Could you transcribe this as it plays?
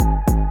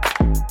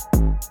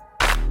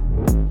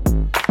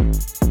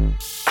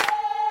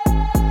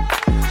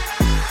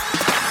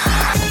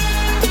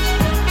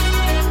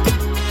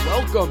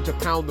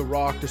Pound the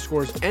Rock, the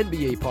Scores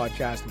NBA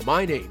podcast.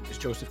 My name is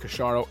Joseph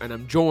Cacharo, and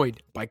I'm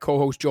joined by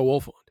co-host Joe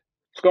Wolfond.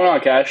 What's going on,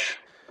 Cash?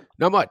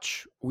 Not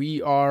much.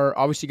 We are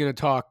obviously going to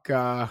talk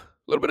a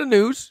little bit of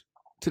news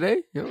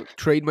today.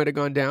 Trade might have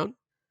gone down.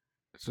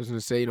 So I was going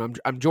to say,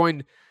 I'm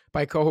joined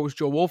by co-host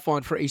Joe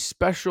Wolfond for a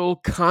special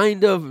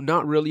kind of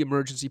not really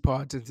emergency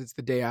pod since it's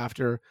the day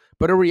after,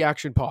 but a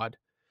reaction pod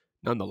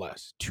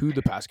nonetheless to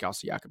the Pascal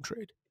Siakam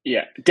trade.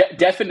 Yeah.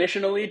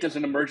 Definitionally, does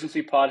an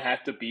emergency pod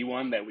have to be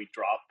one that we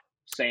drop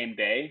same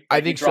day? I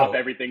think we drop so.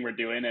 Everything we're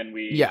doing and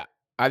we... Yeah,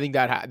 I think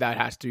that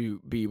has to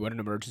be what an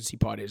emergency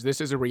pod is.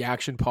 This is a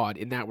reaction pod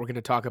in that we're going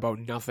to talk about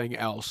nothing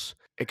else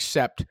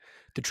except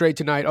the trade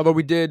tonight. Although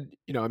we did,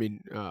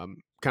 kind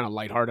of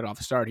lighthearted off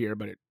the start here,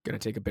 but it's going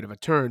to take a bit of a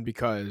turn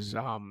because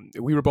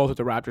we were both at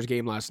the Raptors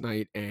game last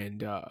night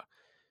and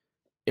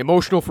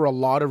emotional for a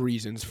lot of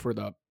reasons for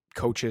the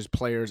coaches,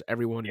 players,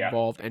 everyone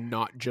involved, and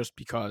not just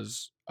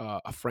because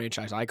a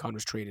franchise icon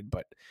was traded,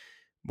 but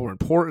more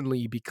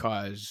importantly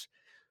because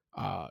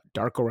Darko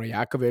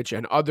Rajakovic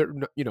and other,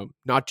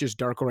 not just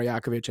Darko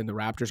Rajakovic and the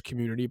Raptors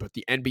community, but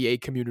the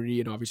NBA community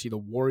and obviously the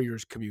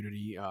Warriors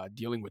community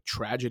dealing with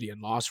tragedy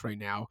and loss right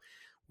now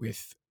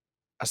with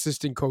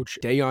assistant coach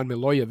Dejan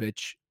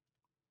Milojevic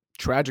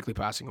tragically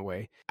passing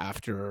away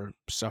after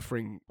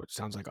suffering what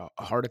sounds like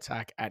a heart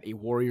attack at a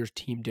Warriors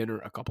team dinner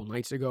a couple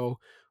nights ago.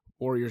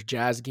 Warriors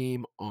Jazz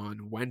game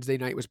on Wednesday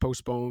night was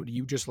postponed.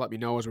 You just let me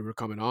know as we were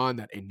coming on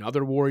that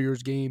another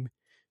Warriors game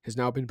has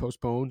now been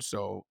postponed.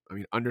 So,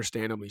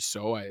 understandably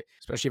so,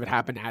 especially if it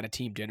happened at a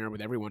team dinner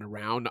with everyone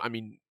around.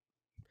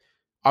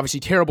 Obviously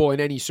terrible in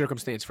any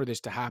circumstance for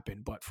this to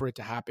happen, but for it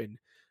to happen,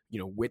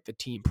 with the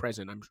team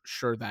present, I'm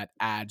sure that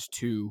adds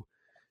to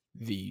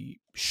the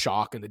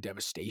shock and the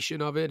devastation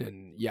of it.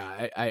 And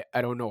yeah,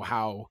 I don't know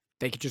how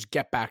they could just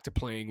get back to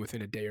playing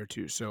within a day or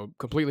two. So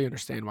completely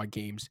understand why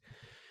games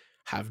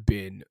have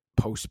been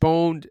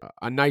postponed.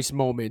 A nice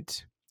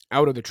moment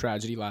out of the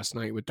tragedy last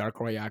night with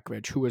Darko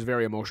Rajakovic, who was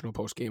very emotional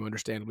post-game,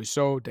 understandably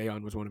so.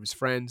 Dejan was one of his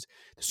friends.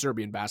 The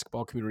Serbian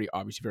basketball community,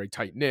 obviously very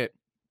tight-knit.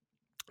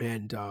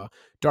 And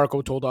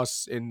Darko told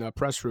us in the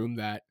press room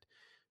that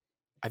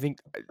I think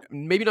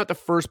maybe not the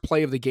first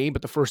play of the game,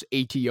 but the first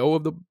ATO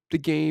of the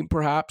game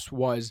perhaps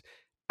was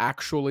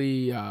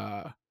actually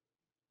a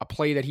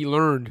play that he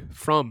learned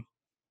from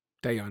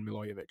Dejan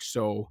Milojevic.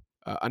 So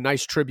a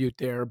nice tribute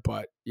there,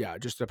 but yeah,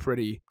 just a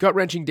pretty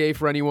gut-wrenching day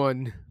for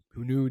anyone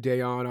who knew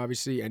Dejan,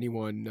 obviously,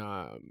 anyone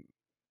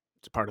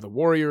that's part of the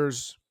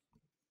Warriors,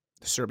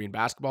 the Serbian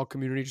basketball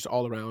community, just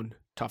all around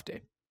tough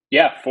day.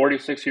 Yeah,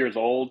 46 years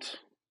old,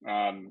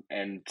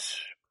 and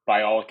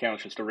by all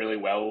accounts, just a really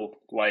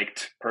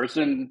well-liked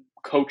person.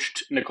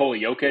 Coached Nikola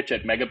Jokic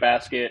at Mega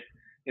Basket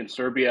in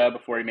Serbia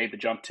before he made the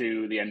jump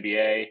to the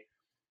NBA.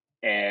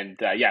 And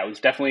it was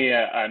definitely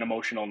an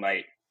emotional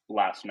night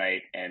last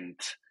night. And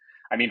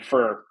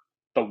for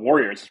the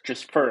Warriors,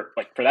 just for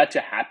that to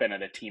happen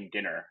at a team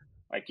dinner,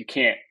 I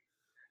can't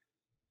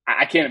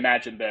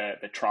imagine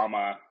the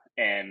trauma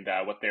and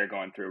what they're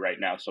going through right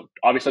now. So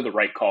obviously the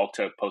right call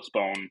to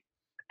postpone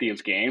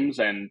these games.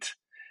 And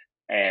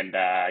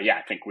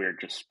I think we're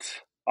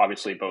just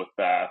obviously both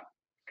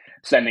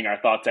sending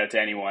our thoughts out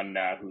to anyone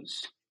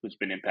who's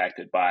been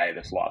impacted by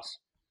this loss.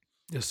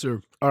 Yes, sir.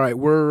 All right.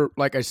 We're,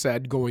 like I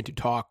said, going to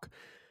talk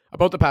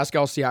about the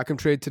Pascal Siakam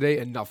trade today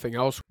and nothing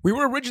else. We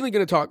were originally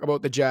going to talk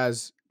about the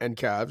Jazz and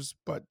Cavs,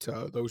 but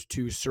those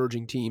two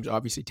surging teams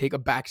obviously take a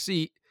back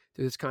seat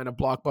to this kind of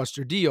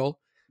blockbuster deal.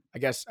 I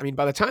guess,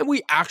 by the time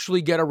we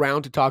actually get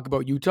around to talk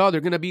about Utah,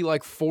 they're going to be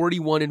like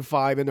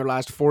 41-5 in their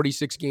last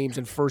 46 games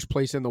in first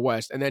place in the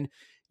West. And then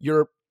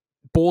your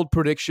bold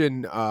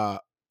prediction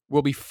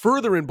will be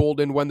further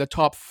emboldened when the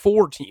top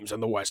four teams in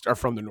the West are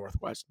from the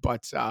Northwest.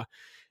 But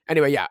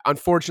anyway,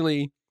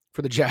 unfortunately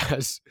for the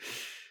Jazz,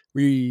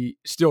 we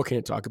still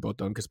can't talk about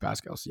them because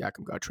Pascal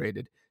Siakam got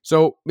traded.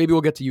 So maybe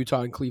we'll get to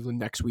Utah and Cleveland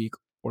next week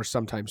or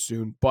sometime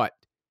soon, but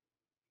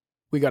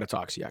we got to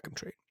talk Siakam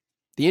trade.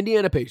 The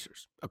Indiana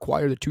Pacers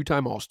acquired the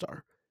two-time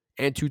All-Star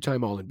and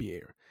two-time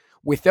All-NBA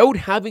without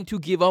having to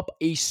give up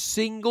a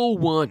single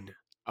one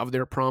of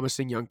their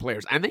promising young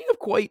players. And they have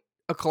quite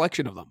a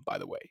collection of them, by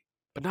the way,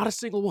 but not a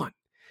single one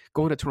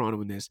going to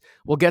Toronto in this.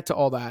 We'll get to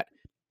all that,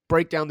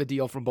 break down the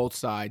deal from both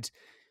sides,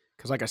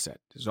 because like I said,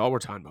 this is all we're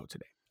talking about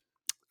today.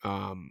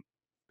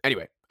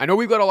 Anyway, I know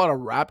we've got a lot of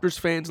Raptors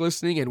fans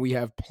listening, and we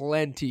have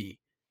plenty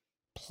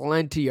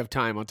of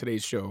time on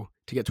today's show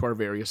to get to our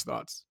various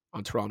thoughts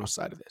on Toronto's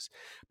side of this.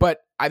 But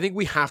I think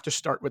we have to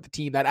start with the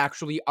team that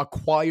actually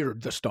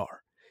acquired the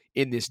star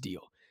in this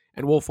deal.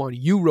 And Wolfond,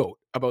 you wrote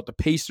about the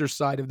Pacers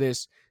side of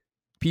this.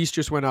 Piece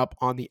just went up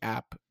on the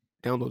app.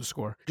 Download the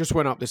Score. Just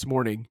went up this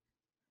morning.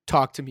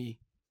 Talk to me.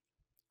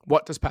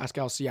 What does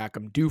Pascal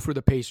Siakam do for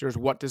the Pacers?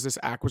 What does this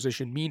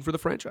acquisition mean for the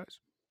franchise?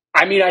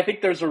 I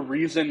think there's a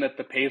reason that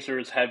the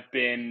Pacers have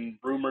been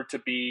rumored to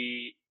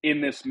be in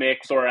this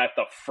mix or at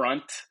the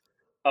front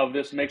of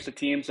this mix of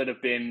teams that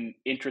have been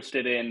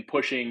interested in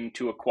pushing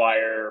to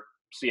acquire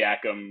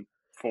Siakam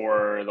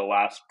for the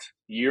last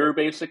year,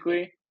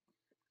 basically.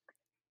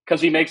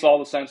 Because he makes all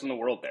the sense in the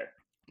world there.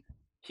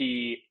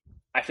 He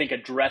I think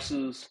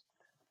addresses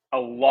a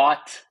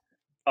lot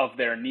of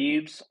their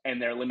needs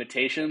and their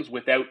limitations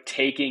without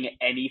taking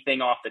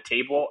anything off the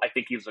table. I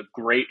think he's a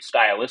great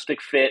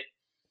stylistic fit.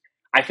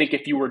 I think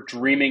if you were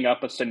dreaming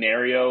up a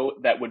scenario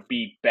that would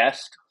be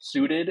best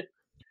suited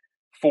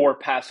for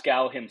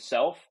Pascal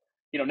himself,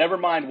 never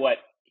mind what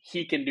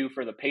he can do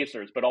for the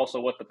Pacers, but also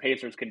what the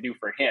Pacers can do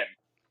for him.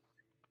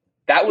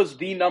 That was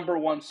the number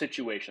one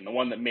situation, the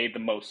one that made the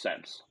most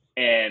sense.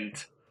 And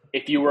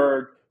if you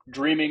were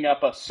dreaming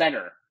up a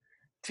center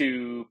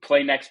to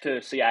play next to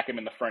Siakam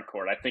in the front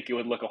court, I think it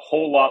would look a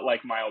whole lot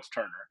like Miles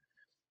Turner.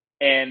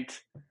 And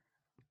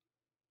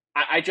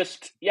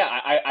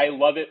I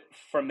love it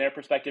from their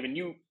perspective. And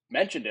you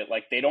mentioned it,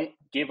 like they don't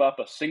give up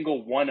a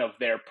single one of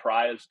their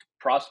prized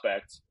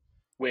prospects,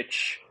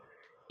 which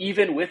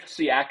even with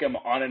Siakam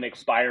on an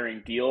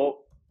expiring deal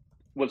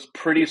was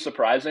pretty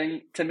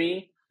surprising to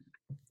me.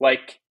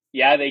 Like,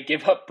 yeah, they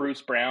give up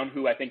Bruce Brown,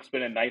 who I think's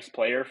been a nice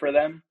player for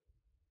them.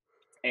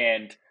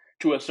 And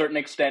to a certain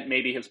extent,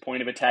 maybe his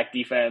point of attack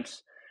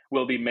defense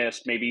will be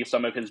missed. Maybe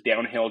some of his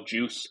downhill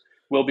juice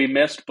will be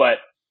missed. But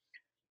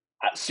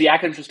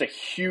Siakam's just a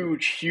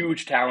huge,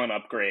 huge talent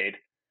upgrade.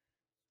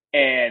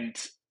 And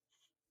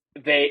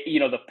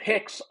the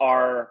picks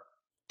are,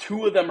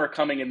 two of them are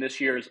coming in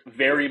this year's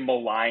very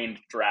maligned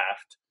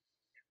draft.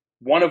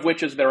 One of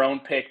which is their own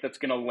pick that's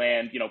going to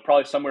land,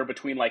 probably somewhere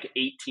between like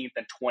 18th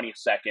and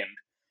 22nd.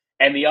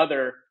 And the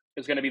other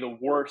is going to be the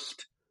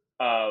worst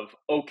of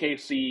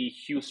OKC,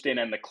 Houston,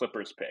 and the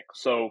Clippers pick.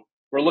 So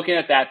we're looking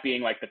at that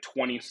being like the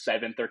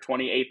 27th or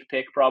 28th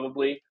pick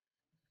probably.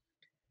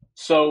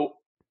 So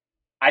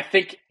I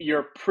think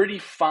you're pretty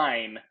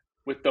fine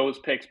with those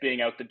picks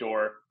being out the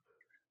door.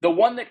 The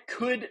one that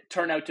could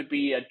turn out to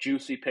be a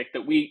juicy pick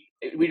that we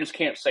just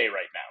can't say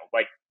right now.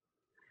 Like,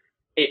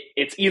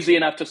 it's easy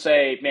enough to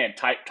say, man,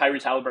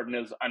 Tyrese Halliburton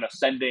is an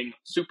ascending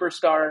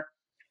superstar.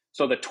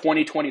 So the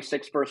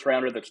 2026 first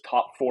rounder that's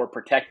top 4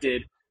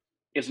 protected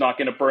is not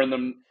going to burn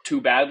them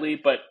too badly,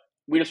 but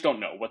we just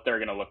don't know what they're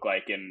going to look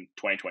like in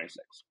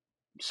 2026.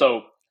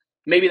 So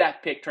maybe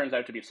that pick turns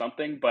out to be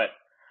something, but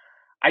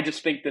I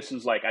just think this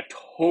is like a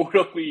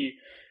totally,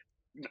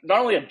 not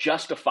only a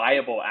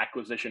justifiable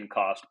acquisition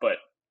cost, but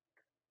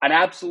an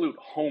absolute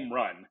home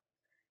run,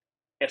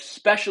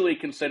 especially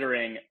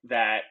considering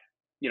that,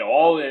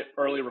 all the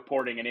early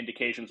reporting and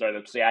indications are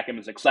that Siakam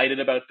is excited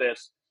about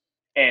this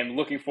and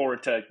looking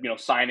forward to,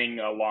 signing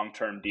a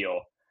long-term deal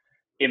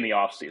in the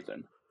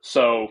offseason.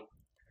 So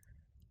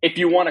if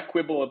you want to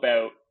quibble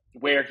about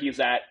where he's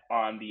at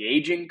on the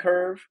aging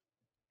curve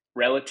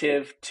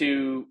relative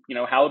to,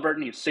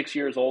 Halliburton, he's 6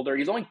 years older.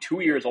 He's only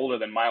 2 years older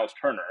than Miles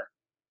Turner,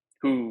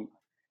 who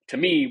to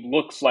me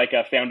looks like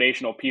a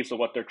foundational piece of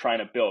what they're trying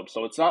to build.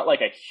 So it's not like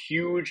a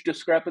huge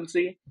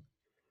discrepancy,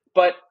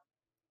 but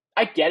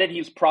I get it.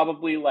 He's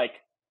probably like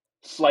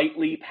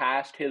slightly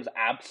past his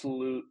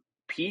absolute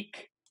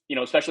peak,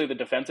 especially the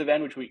defensive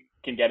end, which we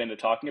can get into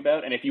talking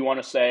about. And if you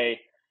want to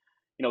say,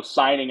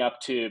 signing up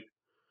to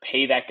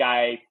pay that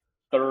guy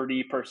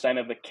 30%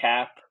 of the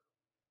cap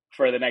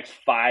for the next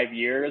 5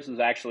 years is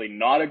actually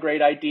not a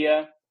great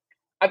idea.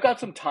 I've got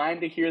some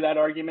time to hear that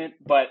argument,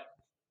 but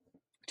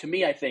to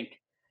me, I think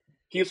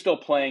he's still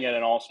playing at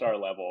an all-star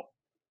level.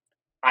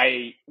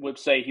 I would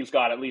say he's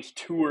got at least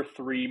 2 or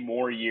 3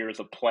 more years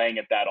of playing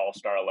at that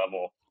all-star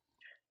level.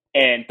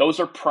 And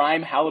those are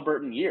prime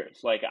Halliburton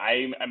years. Like,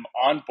 I'm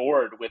on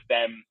board with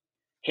them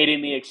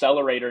hitting the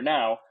accelerator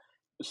now,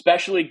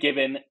 especially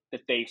given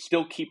that they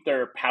still keep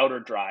their powder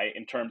dry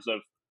in terms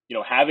of,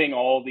 having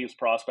all these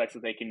prospects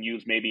that they can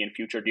use maybe in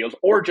future deals,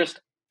 or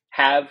just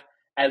have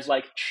as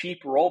like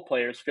cheap role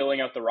players filling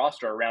out the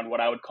roster around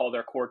what I would call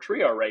their core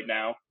trio right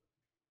now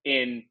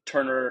in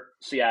Turner,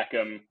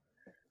 Siakam,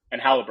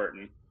 and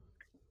Halliburton.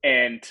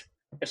 And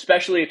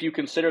especially if you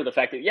consider the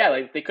fact that, yeah,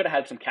 like they could have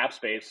had some cap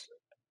space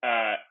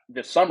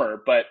this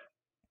summer, but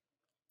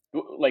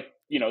like,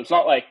 it's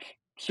not like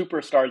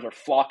superstars are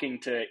flocking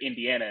to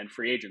Indiana in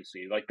free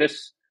agency. Like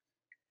this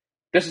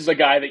is a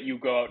guy that you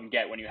go out and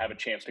get when you have a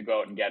chance to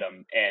go out and get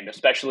him. And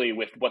especially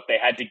with what they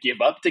had to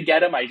give up to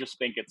get him, I just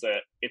think it's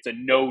a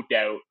no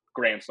doubt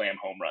grand slam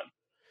home run.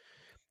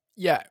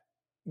 Yeah.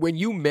 When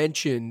you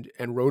mentioned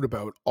and wrote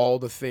about all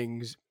the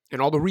things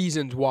and all the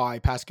reasons why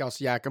Pascal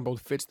Siakam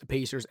both fits the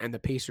Pacers and the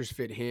Pacers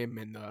fit him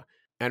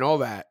and all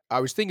that, I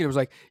was thinking, it was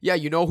like, yeah,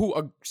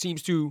 who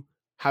seems to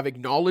have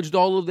acknowledged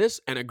all of this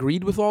and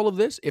agreed with all of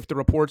this, if the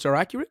reports are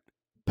accurate?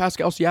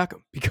 Pascal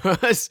Siakam,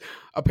 because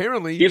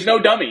apparently he's no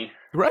dummy.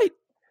 Right.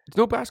 It's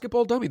no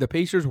basketball dummy. The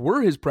Pacers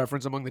were his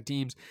preference among the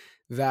teams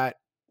that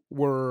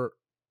were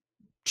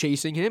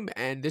chasing him,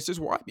 and this is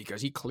why,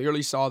 because he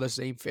clearly saw the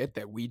same fit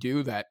that we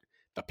do, that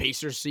the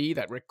Pacers see,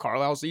 that Rick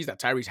Carlisle sees, that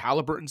Tyrese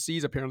Halliburton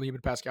sees. Apparently him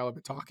and Pascal have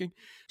been talking.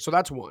 So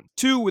that's one.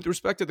 Two, with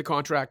respect to the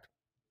contract,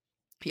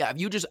 yeah, if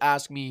you just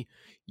ask me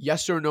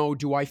yes or no,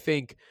 do I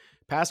think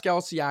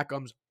Pascal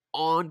Siakam's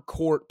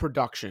on-court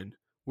production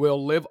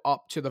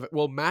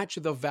will match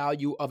the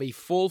value of a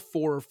full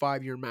 4 or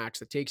 5 year max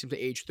that takes him to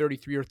age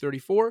 33 or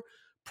 34?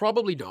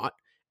 Probably not.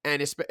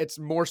 And it's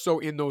more so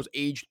in those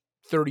age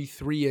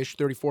 33-ish,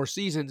 34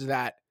 seasons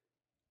that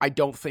I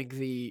don't think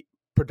the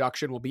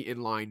production will be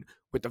in line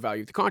with the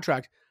value of the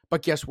contract.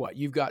 But guess what?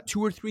 You've got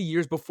 2 or 3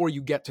 years before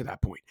you get to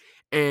that point.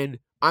 And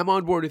I'm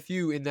on board with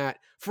you in that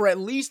for at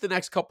least the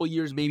next couple of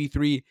years, maybe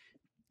 3,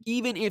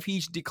 even if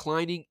he's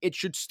declining, it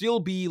should still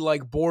be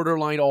like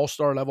borderline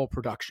all-star level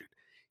production.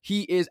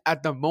 He is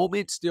at the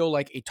moment still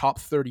like a top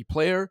 30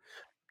 player.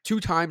 2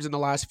 times in the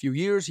last few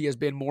years, he has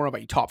been more of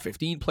a top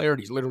 15 player, and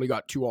he's literally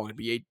got 2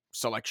 All-NBA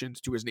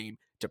selections to his name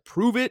to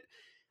prove it.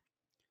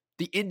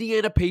 The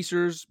Indiana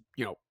Pacers,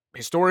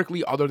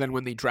 historically, other than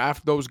when they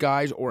draft those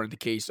guys, or in the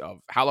case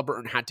of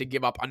Halliburton, had to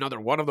give up another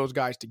one of those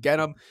guys to get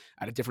them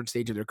at a different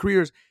stage of their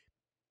careers,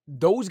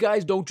 those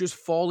guys don't just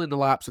fall in the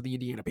laps of the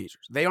Indiana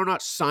Pacers. They are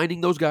not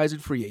signing those guys in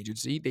free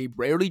agency. They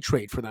rarely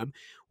trade for them.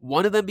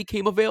 One of them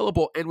became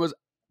available and was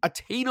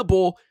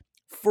attainable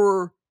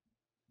for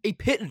a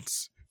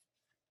pittance.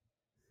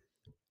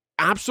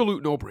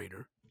 Absolute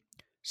no-brainer.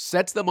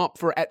 Sets them up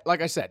for,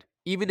 like I said,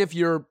 even if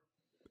you're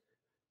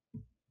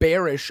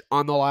bearish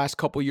on the last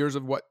couple years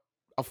of what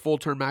a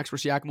full-term max for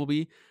Siakam will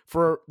be,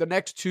 for the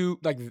next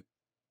 2.5,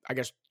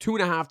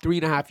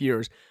 3.5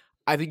 years,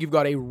 I think you've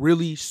got a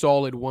really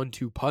solid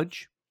 1-2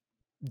 punch.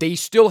 They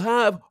still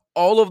have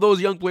all of those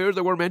young players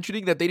that we're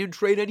mentioning that they didn't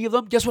trade any of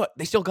them. Guess what?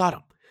 They still got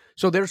them.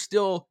 So they're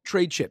still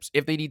trade chips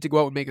if they need to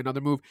go out and make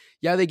another move.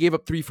 Yeah, they gave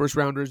up 3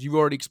 first-rounders. You've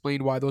already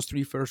explained why those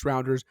 3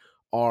 first-rounders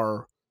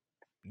are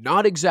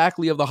not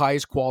exactly of the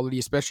highest quality,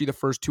 especially the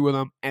first 2 of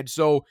them. And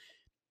so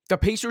the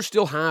Pacers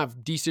still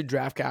have decent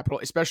draft capital,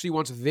 especially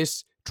once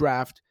this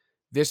draft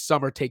this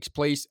summer takes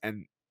place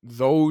and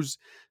those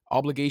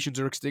obligations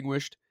are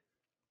extinguished.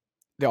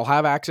 They'll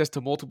have access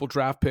to multiple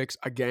draft picks,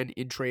 again,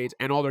 in trades,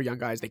 and all their young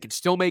guys. They can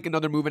still make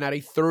another move and add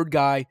a 3rd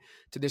guy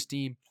to this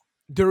team.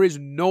 There is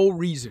no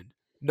reason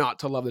not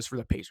to love this for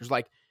the Pacers.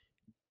 Like,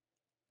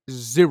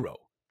 0.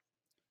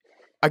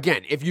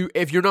 Again, if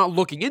you're not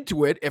looking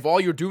into it, if all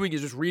you're doing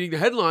is just reading the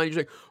headline, you're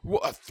like,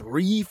 what,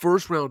 3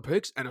 first-round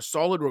picks and a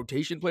solid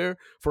rotation player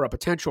for a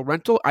potential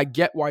rental? I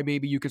get why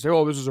maybe you could say,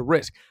 oh, this is a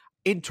risk.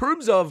 In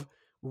terms of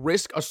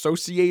risk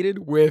associated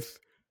with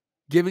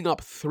giving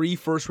up 3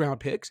 first-round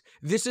picks,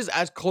 this is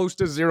as close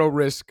to 0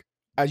 risk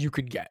as you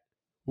can get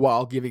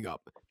while giving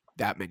up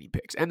that many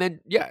picks. And then,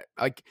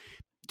 in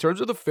terms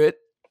of the fit,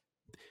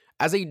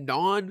 as a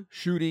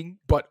non-shooting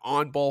but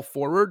on-ball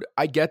forward,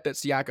 I get that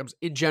Siakam's,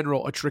 in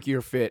general, a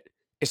trickier fit,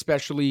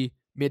 especially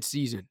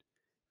mid-season,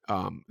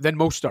 than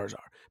most stars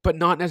are. But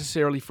not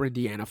necessarily for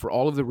Indiana, for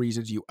all of the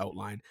reasons you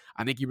outlined.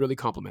 I think he really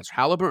complements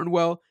Halliburton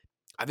well.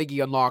 I think he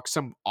unlocks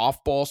some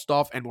off-ball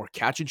stuff and more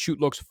catch-and-shoot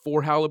looks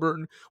for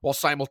Halliburton, while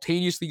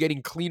simultaneously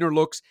getting cleaner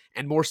looks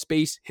and more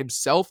space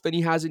himself than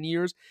he has in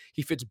years.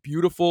 He fits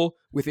beautiful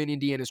within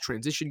Indiana's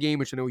transition game,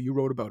 which I know you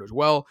wrote about as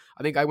well.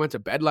 I think I went to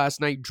bed last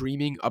night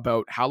dreaming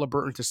about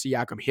Halliburton to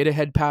Siakam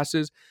hit-ahead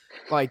passes.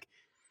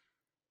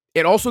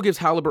 It also gives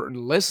Halliburton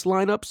less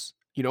lineups,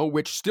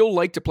 which still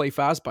like to play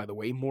fast, by the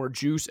way, more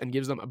juice, and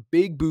gives them a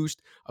big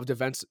boost of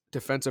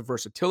defensive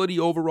versatility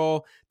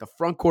overall. The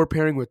front court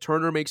pairing with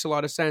Turner makes a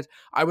lot of sense.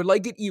 I would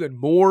like it even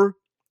more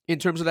in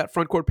terms of that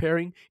front court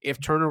pairing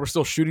if Turner was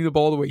still shooting the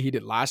ball the way he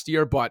did last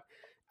year, but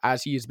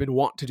as he has been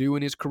wont to do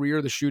in his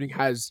career, the shooting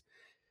has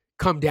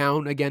come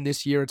down again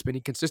this year. It's been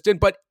inconsistent,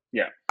 but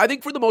yeah, I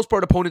think for the most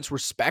part, opponents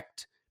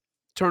respect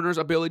Turner's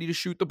ability to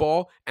shoot the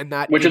ball, and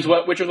that which is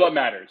what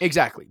matters.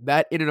 Exactly.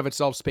 That in and of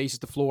itself spaces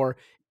the floor,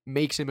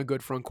 makes him a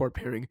good front court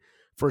pairing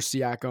for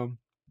Siakam.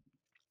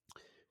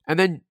 And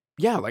then,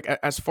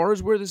 as far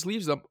as where this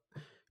leaves them,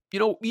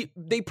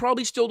 they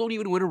probably still don't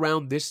even win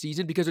around this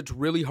season because it's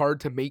really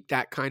hard to make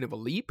that kind of a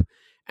leap.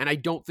 And I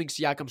don't think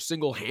Siakam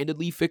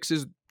single-handedly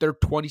fixes their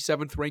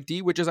 27th ranked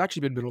D, which has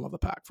actually been middle of the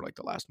pack for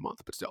the last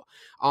month, but still.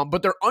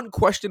 But they're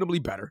unquestionably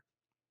better.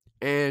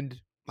 And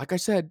like I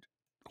said,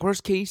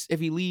 worst case, if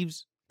he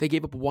leaves, they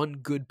gave up 1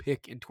 good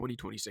pick in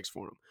 2026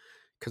 for him.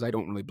 Because I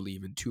don't really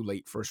believe in 2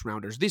 late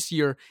first-rounders this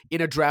year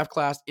in a draft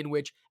class in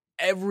which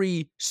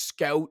every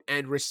scout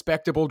and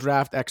respectable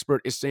draft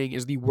expert is saying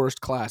is the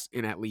worst class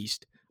in at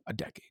least a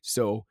decade.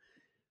 So,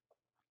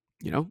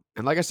 and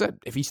like I said,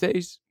 if he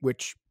stays,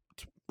 which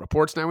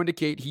reports now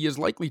indicate he is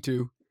likely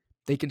to,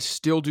 they can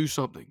still do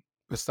something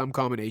with some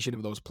combination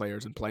of those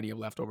players and plenty of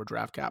leftover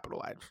draft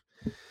capital.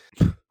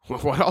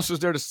 What else is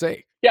there to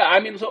say? Yeah,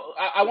 so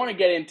I want to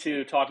get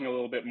into talking a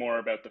little bit more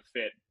about the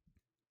fit,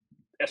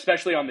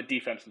 especially on the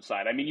defensive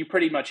side. You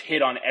pretty much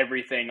hit on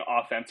everything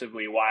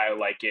offensively why I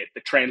like it.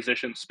 The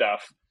transition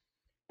stuff.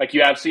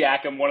 You have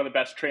Siakam, one of the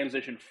best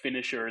transition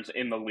finishers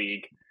in the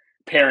league,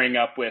 pairing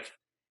up with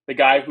the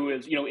guy who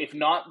is, if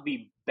not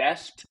the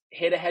best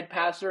hit-ahead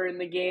passer in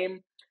the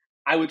game,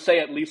 I would say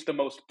at least the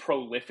most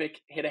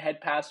prolific hit-ahead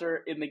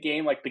passer in the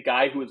game. The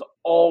guy who is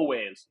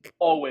always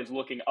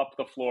looking up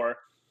the floor,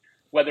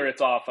 whether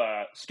it's off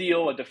a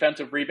steal, a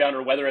defensive rebound,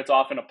 or whether it's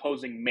off an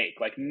opposing make.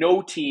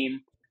 No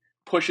team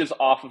pushes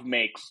off of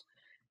makes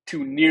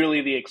to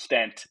nearly the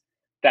extent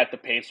that the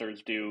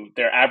Pacers do.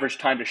 Their average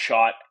time to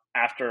shot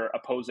after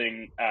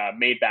opposing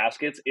made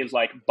baskets is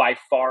by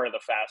far the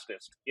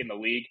fastest in the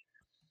league.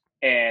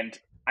 And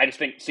I just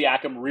think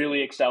Siakam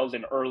really excels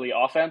in early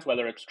offense,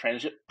 whether it's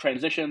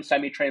transition,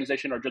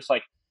 semi-transition, or just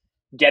like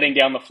getting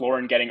down the floor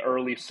and getting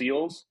early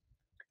seals.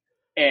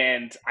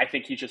 And I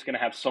think he's just going to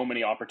have so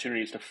many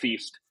opportunities to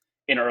feast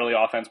in early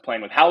offense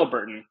playing with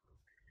Halliburton.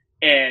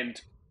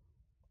 And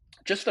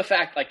just the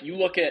fact, like, you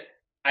look at,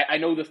 I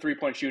know the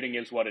three-point shooting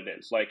is what it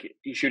is. Like,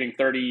 he's shooting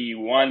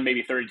 31,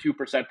 maybe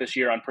 32% this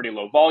year on pretty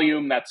low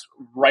volume. That's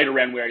right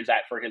around where he's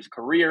at for his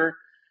career.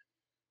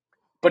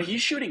 But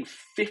he's shooting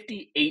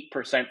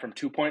 58% from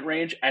two-point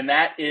range, and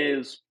that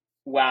is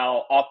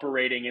while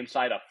operating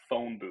inside a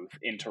phone booth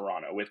in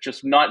Toronto with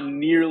just not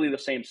nearly the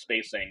same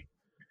spacing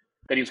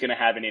that he's going to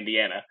have in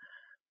Indiana.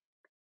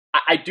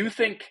 I do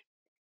think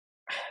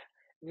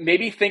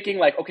maybe thinking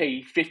like,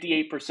 okay,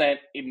 58%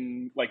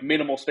 in like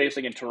minimal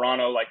spacing in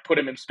Toronto, like put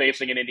him in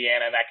spacing in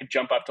Indiana, and that could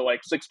jump up to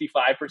like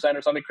 65%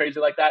 or something crazy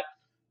like that.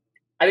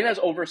 I think that's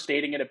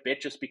overstating it a bit,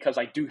 just because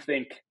I do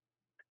think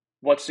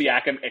what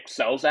Siakam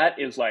excels at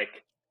is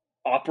like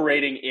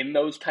operating in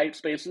those tight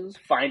spaces,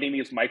 finding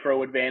these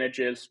micro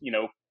advantages,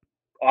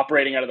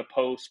 operating out of the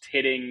post,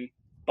 hitting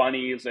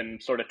bunnies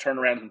and sort of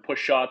turnarounds and push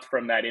shots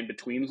from that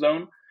in-between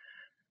zone.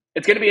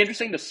 It's going to be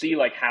interesting to see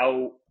like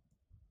how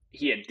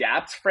he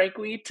adapts,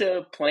 frankly,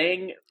 to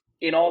playing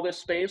in all this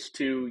space,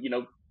 to,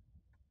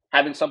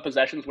 having some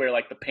possessions where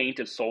like the paint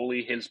is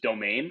solely his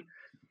domain,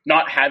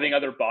 not having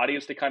other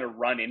bodies to kind of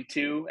run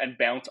into and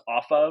bounce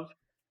off of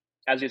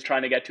as he's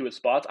trying to get to his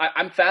spots.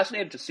 I'm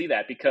fascinated to see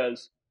that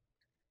because,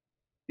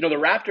 the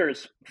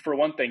Raptors, for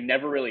one thing,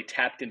 never really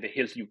tapped into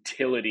his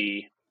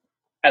utility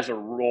as a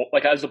role,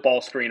 like as a ball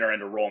screener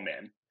and a roll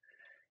man.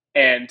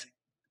 And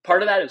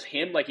part of that is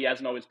him, like he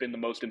hasn't always been the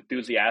most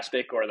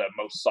enthusiastic or the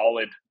most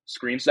solid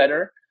screen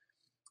setter.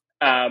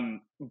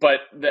 But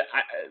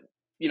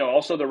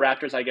also the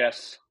Raptors, I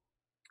guess,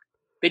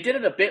 they did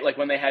it a bit like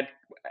when they had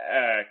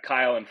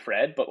Kyle and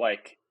Fred, but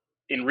like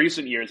in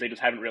recent years, they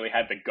just haven't really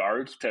had the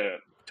guards to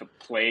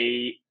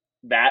play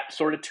that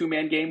sort of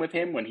two-man game with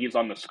him when he's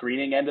on the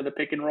screening end of the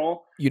pick and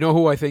roll. You know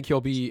who I think he'll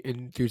be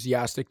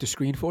enthusiastic to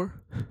screen for?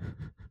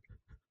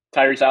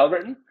 Tyrese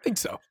Halliburton? I think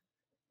so.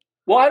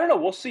 Well, I don't know.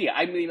 We'll see.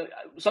 I mean,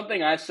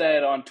 something I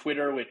said on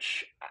Twitter,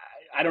 which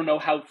I don't know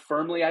how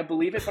firmly I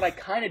believe it, but I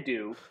kind of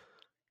do,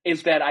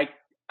 is that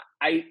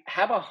I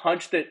have a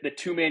hunch that the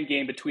two-man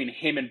game between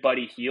him and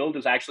Buddy Hield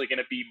is actually going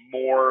to be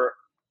more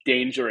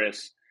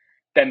dangerous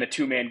than the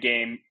two-man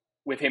game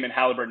with him and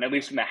Halliburton, at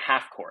least in the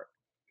half court.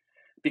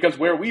 Because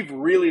where we've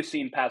really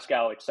seen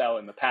Pascal excel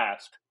in the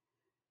past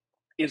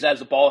is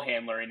as a ball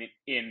handler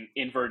in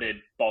inverted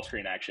ball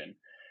screen action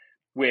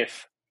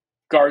with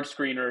guard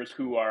screeners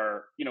who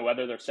are,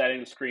 whether they're setting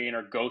the screen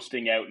or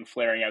ghosting out and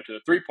flaring out to the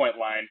three-point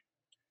line,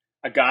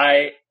 a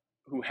guy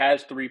who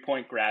has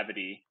three-point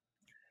gravity,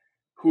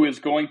 who is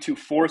going to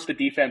force the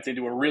defense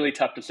into a really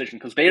tough decision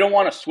because they don't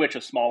want to switch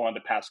a small onto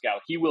Pascal.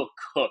 He will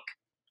cook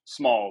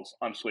smalls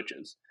on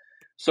switches.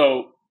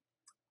 So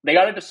they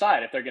got to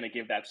decide if they're going to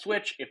give that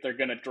switch, if they're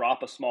going to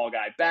drop a small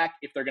guy back,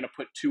 if they're going to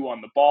put two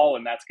on the ball,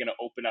 and that's going to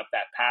open up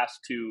that pass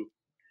to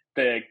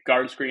the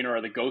guard screener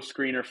or the ghost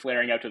screener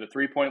flaring out to the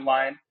three-point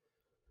line.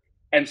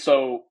 And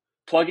so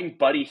plugging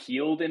Buddy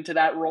Hield into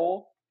that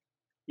role,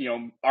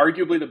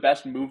 arguably the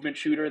best movement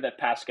shooter that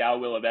Pascal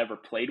will have ever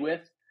played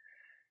with.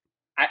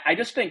 I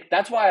just think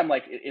that's why I'm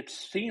like, it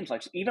seems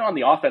like even on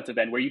the offensive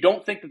end where you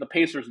don't think that the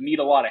Pacers need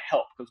a lot of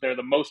help because they're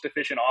the most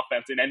efficient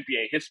offense in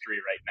NBA history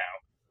right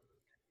now,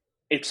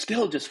 it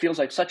still just feels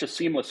like such a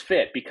seamless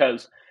fit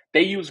because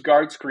they use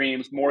guard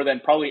screens more than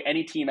probably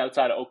any team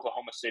outside of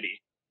Oklahoma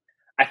City.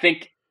 I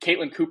think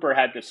Caitlin Cooper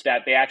had this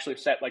stat. They actually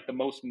set like the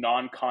most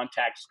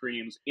non-contact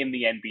screens in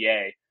the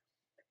NBA.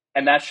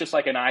 And that's just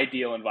like an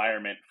ideal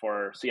environment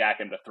for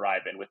Siakam to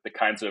thrive in with the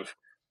kinds of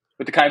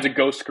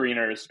ghost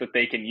screeners that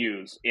they can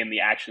use in the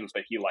actions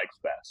that he likes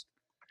best.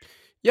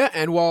 Yeah,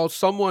 and while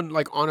someone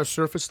like on a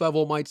surface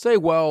level might say,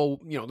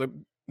 well, the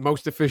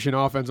most efficient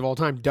offense of all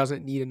time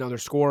doesn't need another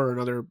scorer,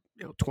 another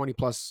 20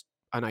 plus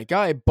a night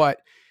guy,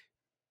 but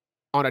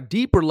on a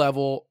deeper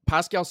level,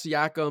 Pascal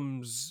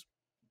Siakam's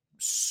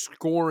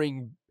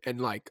scoring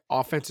and like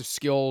offensive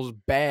skills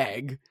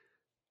bag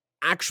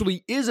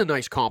actually is a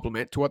nice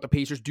compliment to what the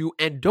Pacers do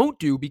and don't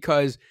do,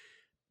 because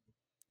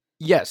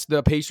yes,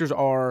 the Pacers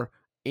are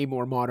a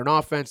more modern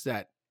offense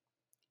that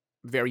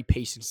very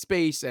pace and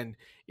space, and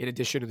in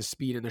addition to the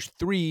speed and their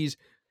threes,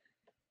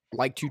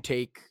 like to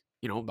take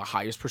the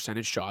highest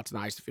percentage shots and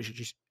the highest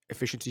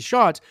efficiency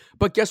shots.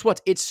 But guess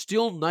what? It's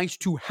still nice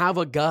to have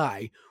a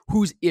guy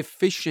who's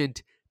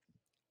efficient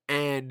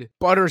and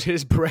butters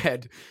his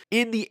bread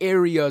in the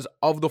areas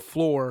of the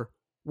floor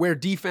where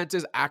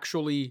defenses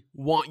actually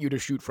want you to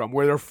shoot from,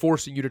 where they're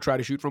forcing you to try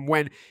to shoot from,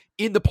 when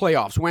in the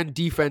playoffs, when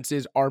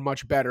defenses are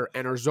much better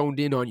and are zoned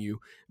in on you,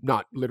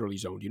 not literally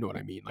zoned, you know what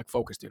I mean, like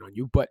focused in on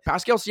you. But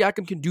Pascal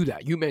Siakam can do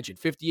that. You mentioned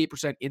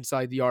 58%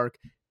 inside the arc.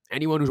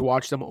 Anyone who's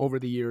watched him over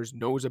the years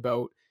knows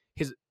about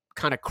his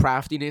kind of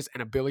craftiness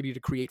and ability to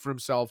create for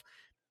himself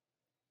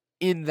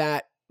in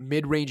that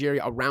mid-range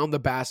area around the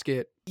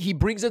basket. He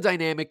brings a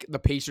dynamic the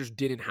Pacers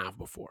didn't have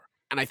before.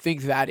 And I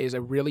think that is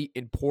a really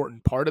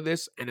important part of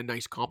this and a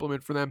nice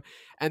compliment for them.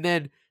 And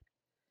then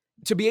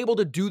to be able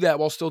to do that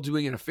while still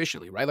doing it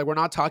efficiently, right? Like, we're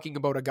not talking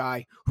about a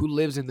guy who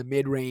lives in the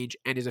mid-range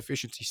and his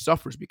efficiency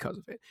suffers because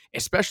of it,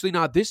 especially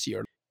not this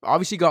year.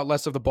 Obviously got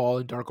less of the ball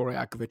in Darko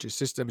Rajakovic's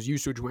systems.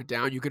 Usage went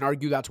down. You can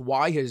argue that's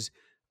why his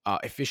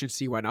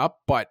efficiency went up,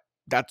 but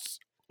that's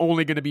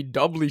only going to be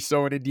doubly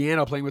so in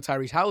Indiana playing with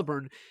Tyrese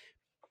Halliburton.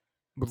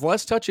 With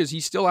less touches,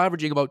 he's still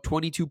averaging about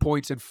 22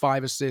 points and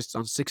 5 assists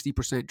on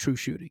 60% true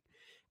shooting.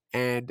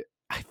 And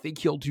I think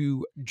he'll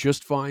do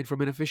just fine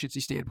from an efficiency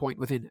standpoint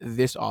within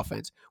this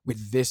offense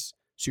with this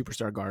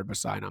superstar guard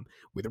beside him,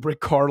 with Rick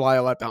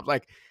Carlisle at them.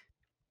 Like,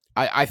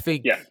 I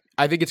think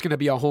it's going to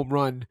be a home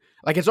run.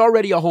 Like, it's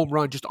already a home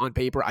run just on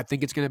paper. I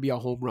think it's going to be a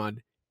home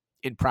run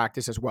in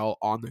practice as well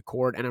on the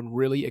court. And I'm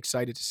really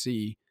excited to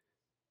see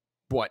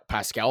what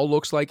Pascal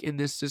looks like in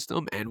this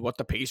system and what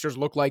the Pacers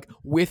look like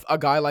with a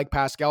guy like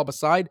Pascal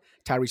beside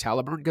Tyrese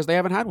Halliburton, because they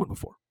haven't had one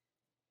before.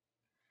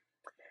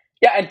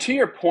 Yeah, and to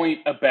your point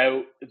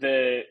about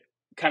the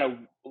kind of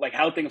like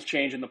how things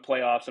change in the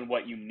playoffs and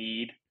what you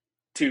need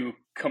to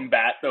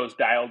combat those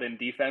dialed-in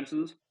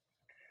defenses,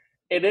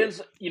 it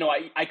is,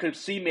 I could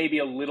see maybe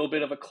a little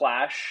bit of a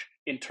clash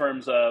in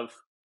terms of,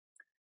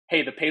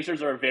 hey, the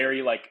Pacers are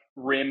very like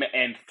rim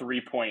and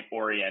three-point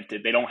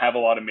oriented. They don't have a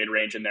lot of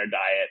mid-range in their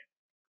diet.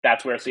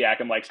 That's where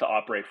Siakam likes to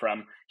operate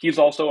from. He's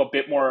also a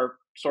bit more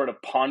sort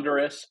of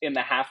ponderous in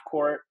the half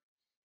court,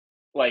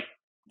 like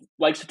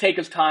likes to take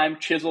his time,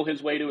 chisel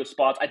his way to his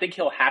spots. I think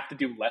he'll have to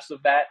do less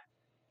of that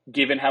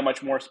given how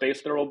much more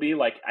space there will be.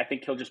 Like, I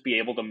think he'll just be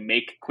able to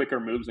make quicker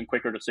moves and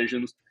quicker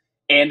decisions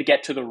and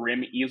get to the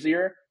rim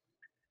easier.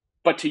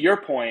 But to your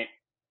point,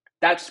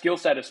 that skill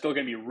set is still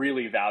going to be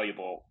really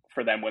valuable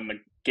for them when the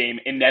game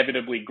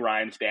inevitably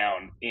grinds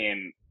down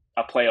in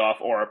a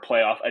playoff or a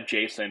playoff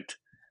adjacent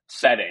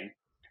setting.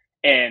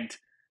 And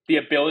the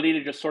ability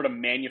to just sort of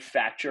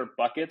manufacture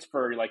buckets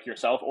for like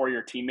yourself or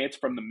your teammates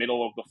from the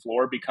middle of the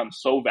floor becomes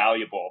so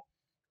valuable.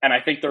 And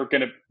I think they're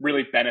going to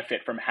really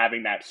benefit from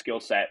having that skill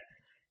set,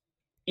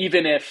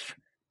 even if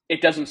it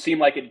doesn't seem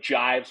like it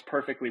jives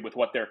perfectly with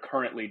what they're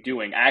currently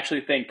doing. I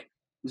actually think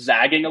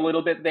zagging a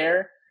little bit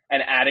there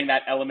and adding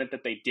that element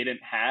that they didn't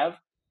have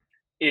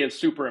is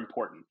super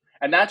important.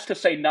 And that's to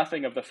say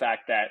nothing of the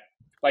fact that,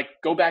 like,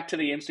 go back to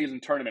the in-season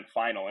tournament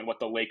final and what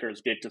the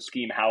Lakers did to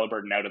scheme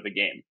Halliburton out of the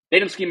game. They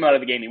didn't scheme him out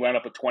of the game. He went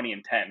up with 20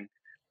 and 10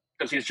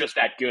 because he's just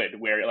that good,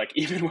 where, like,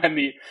 even when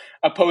the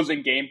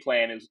opposing game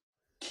plan is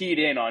keyed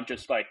in on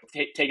just, like,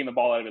 taking the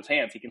ball out of his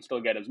hands, he can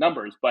still get his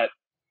numbers. But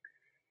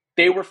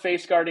they were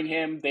face guarding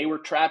him. They were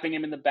trapping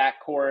him in the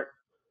backcourt.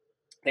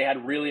 They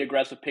had really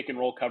aggressive pick and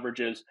roll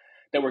coverages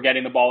that were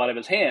getting the ball out of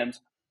his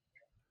hands.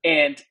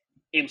 And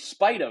in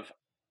spite of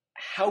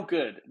how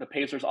good the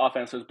Pacers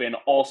offense has been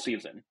all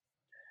season,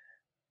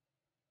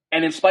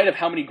 and in spite of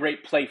how many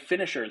great play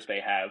finishers they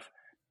have,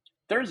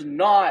 there's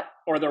not,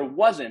 or there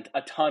wasn't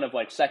a ton of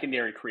like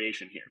secondary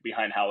creation here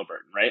behind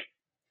Halliburton, right?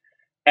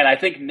 And I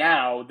think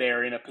now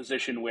they're in a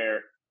position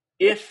where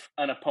if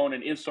an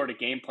opponent is sort of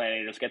game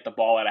planning to just get the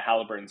ball out of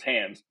Halliburton's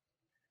hands,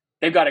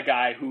 they've got a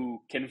guy who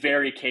can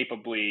very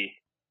capably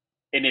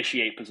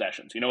initiate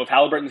possessions. If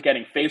Halliburton's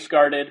getting face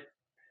guarded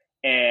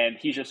and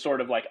he's just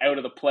sort of like out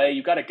of the play,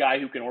 you've got a guy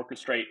who can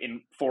orchestrate in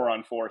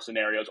 4-on-4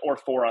 scenarios or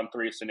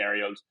 4-on-3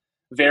 scenarios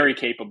very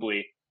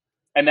capably.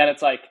 And then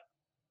it's like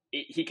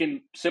he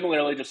can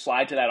similarly just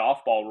slide to that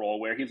off-ball role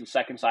where he's a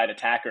second side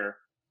attacker,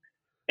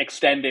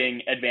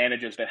 extending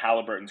advantages that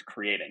Halliburton's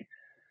creating.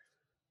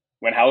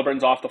 When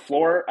Halliburton's off the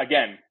floor,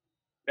 again,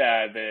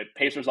 the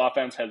Pacers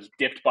offense has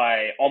dipped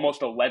by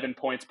almost 11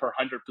 points per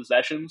 100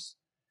 possessions.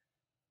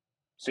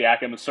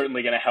 Siakam is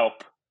certainly going to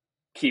help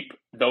keep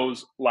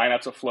those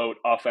lineups afloat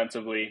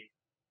offensively.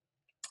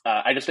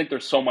 I just think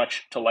there's so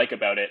much to like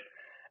about it.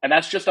 And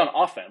that's just on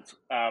offense.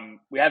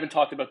 We haven't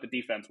talked about the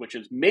defense, which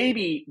is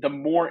maybe the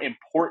more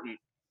important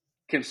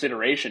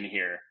consideration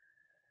here.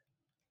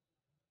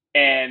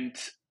 And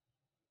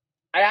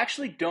I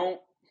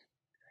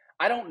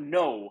don't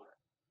know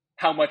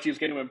how much he's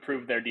going to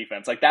improve their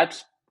defense. Like,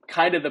 that's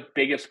kind of the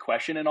biggest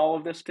question in all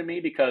of this to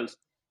me, because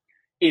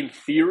in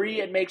theory,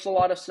 it makes a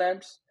lot of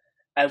sense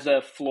as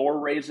a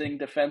floor-raising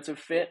defensive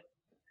fit.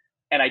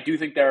 And I do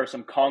think there are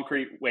some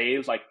concrete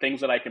ways, like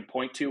things that I can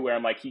point to where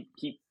I'm like,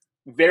 he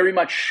very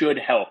much should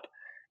help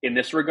in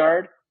this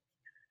regard.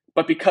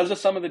 But because of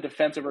some of the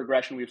defensive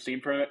regression we've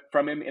seen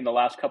from him in the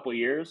last couple of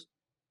years,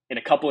 in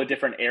a couple of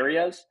different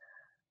areas,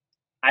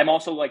 I'm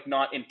also like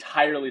not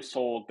entirely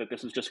sold that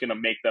this is just going to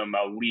make them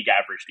a league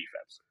average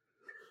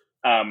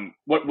defense.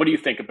 What do you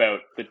think about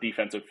the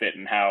defensive fit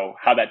and how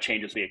that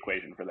changes the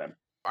equation for them?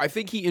 I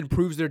think he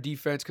improves their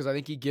defense because I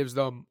think he gives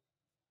them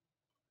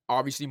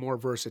obviously more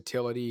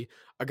versatility.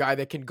 A guy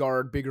that can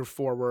guard bigger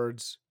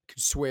forwards, can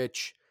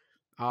switch,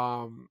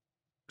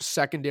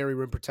 secondary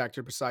rim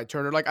protector beside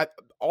Turner. Like,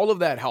 all of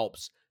that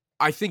helps.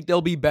 I think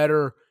they'll be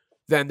better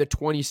than the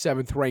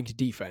 27th ranked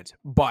defense,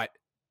 but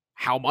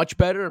how much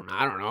better?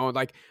 I don't know.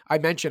 Like I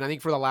mentioned, I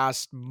think for the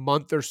last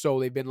month or so,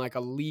 they've been like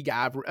a league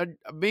average,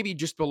 maybe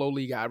just below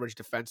league average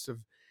defensive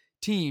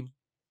team.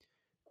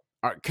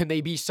 Can they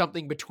be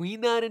something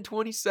between that and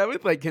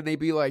 27th? Like, can they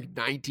be like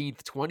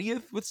 19th,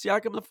 20th with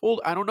Siakam in the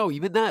fold? I don't know.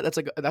 Even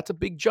that's a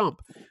big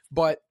jump.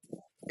 But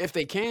if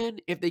they can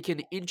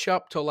inch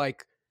up to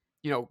like,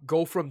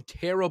 go from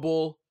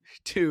terrible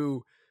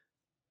to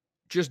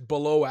just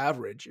below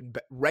average and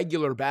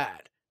regular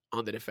bad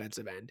on the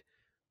defensive end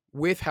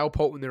with how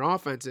potent their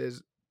offense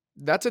is,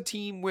 that's a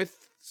team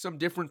with some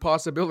different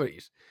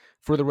possibilities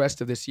for the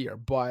rest of this year.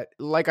 But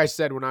like I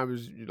said when I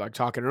was like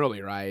talking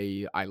earlier,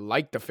 I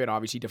like the fit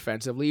obviously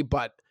defensively,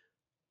 but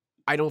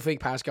I don't think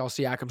Pascal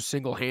Siakam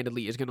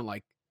single-handedly is going to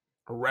like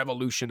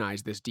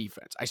revolutionize this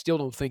defense. I still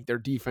don't think their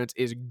defense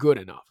is good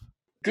enough.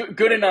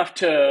 Good enough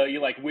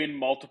to win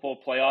multiple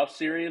playoff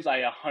series.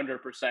 I 100%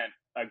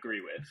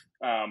 agree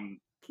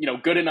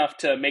with. Good enough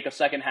to make a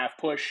second half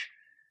push,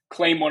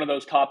 claim one of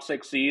those top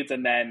 6 seeds,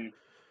 and then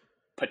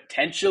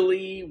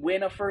potentially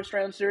win a first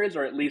round series,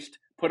 or at least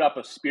put up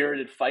a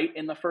spirited fight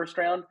in the first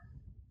round.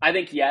 I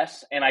think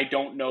yes, and I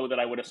don't know that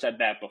I would have said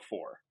that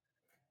before.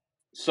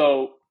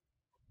 So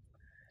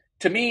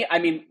to me, I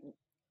mean,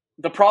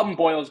 the problem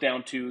boils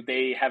down to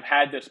they have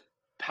had this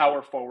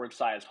power forward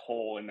size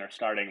hole in their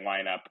starting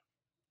lineup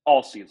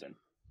all season.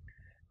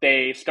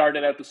 They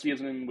started out the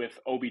season with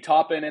Obi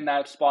Toppin in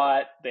that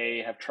spot.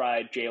 They have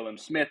tried Jalen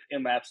Smith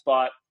in that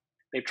spot.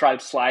 They've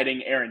tried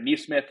sliding Aaron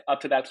Nesmith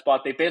up to that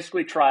spot. They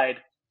basically tried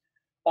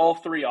all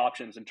 3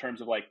 options in terms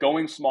of like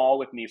going small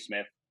with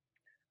Nesmith,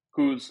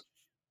 who's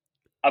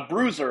a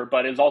bruiser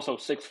but is also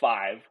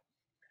 6'5",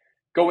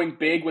 going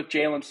big with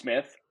Jalen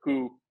Smith,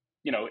 who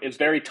is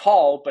very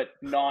tall but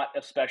not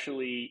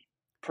especially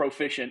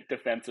proficient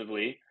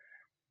defensively,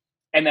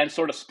 and then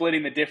sort of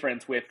splitting the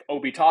difference with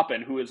Obi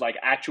Toppin, who is like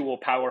actual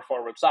power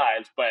forward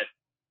size, but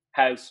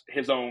has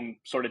his own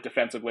sort of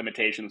defensive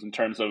limitations in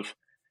terms of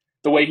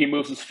the way he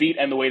moves his feet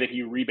and the way that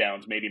he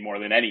rebounds, maybe more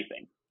than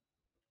anything.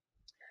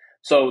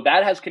 So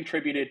that has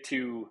contributed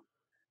to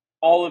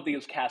all of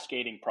these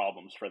cascading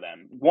problems for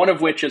them. One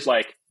of which is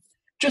like,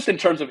 just in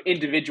terms of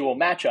individual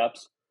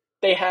matchups,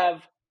 they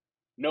have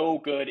no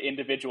good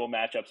individual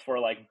matchups for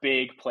like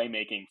big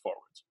playmaking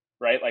forwards,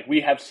 right? Like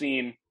we have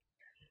seen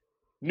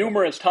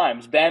numerous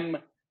times them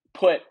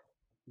put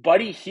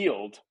Buddy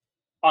Hield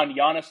on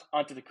Giannis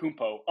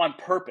Antetokounmpo on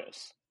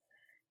purpose.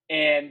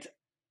 And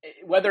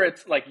whether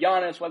it's like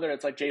Giannis, whether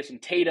it's like Jason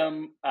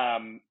Tatum, a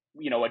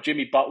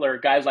Jimmy Butler,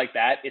 guys like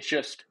that, it's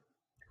just,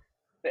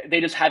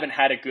 they just haven't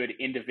had a good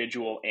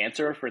individual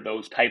answer for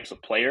those types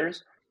of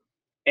players.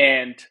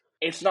 And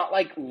it's not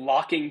like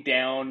locking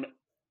down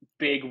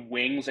big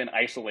wings in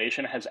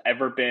isolation has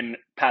ever been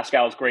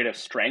Pascal's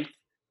greatest strength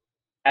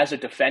as a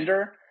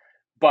defender.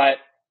 But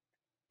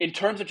in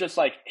terms of just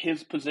like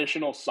his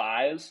positional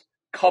size,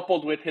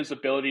 coupled with his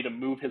ability to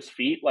move his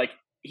feet, like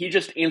he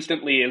just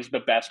instantly is the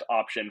best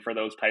option for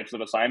those types of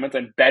assignments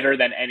and better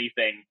than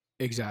anything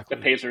exactly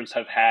the Pacers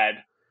have had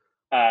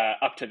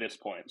up to this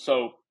point.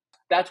 So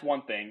that's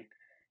one thing.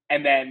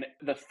 And then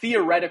the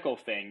theoretical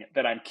thing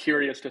that I'm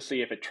curious to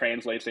see if it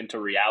translates into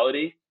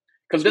reality,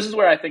 because this is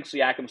where I think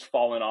Siakam's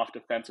fallen off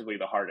defensively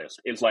the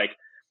hardest, is like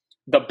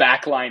the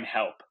backline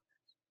help,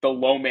 the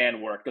low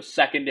man work, the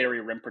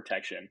secondary rim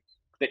protection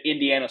that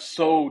Indiana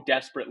so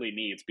desperately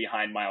needs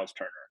behind Miles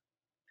Turner.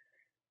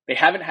 They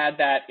haven't had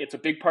that. It's a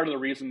big part of the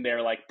reason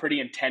they're like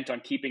pretty intent on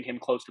keeping him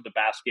close to the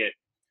basket,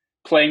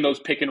 playing those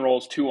pick and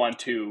rolls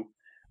 2-on-2,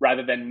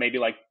 rather than maybe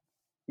like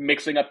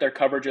mixing up their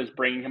coverages,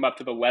 bringing him up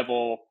to the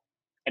level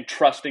and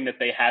trusting that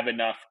they have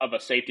enough of a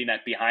safety net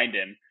behind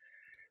him.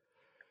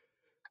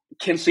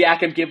 Can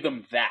Siakam give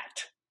them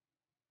that?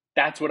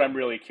 That's what I'm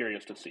really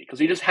curious to see, because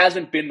he just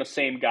hasn't been the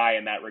same guy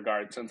in that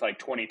regard since like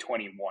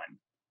 2021.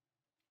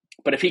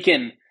 But if he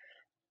can,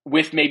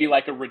 with maybe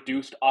like a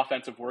reduced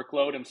offensive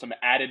workload and some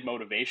added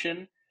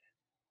motivation,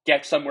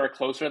 get somewhere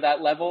closer to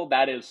that level,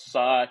 that is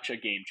such a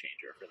game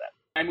changer for them.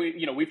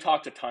 And we've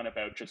talked a ton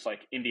about just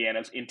like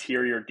Indiana's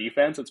interior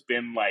defense. It's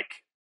been like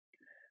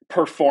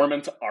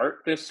performance art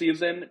this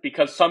season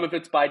because some of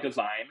it's by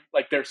design.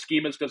 Like their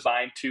scheme is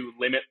designed to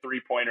limit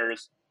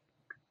 3-pointers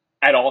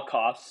at all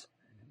costs,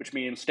 which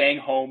means staying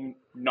home,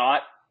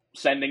 not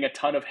sending a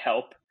ton of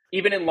help,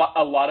 even in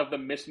a lot of the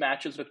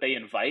mismatches that they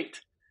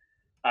invite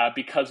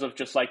because of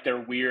just like their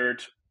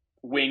weird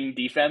wing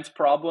defense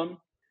problem.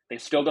 They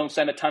still don't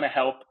send a ton of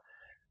help.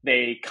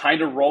 They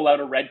kind of roll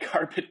out a red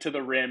carpet to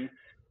the rim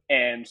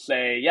and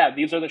say, yeah,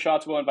 these are the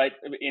shots we'll invite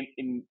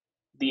in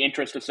the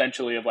interest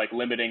essentially of like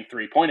limiting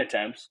 3-point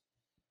attempts.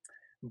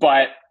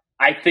 But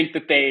I think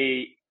that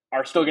they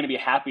are still going to be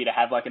happy to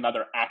have like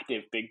another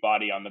active big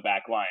body on the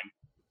back line.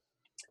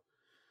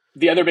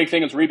 The other big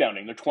thing is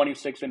rebounding. They're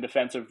 26th in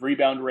defensive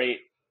rebound rate.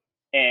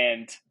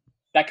 And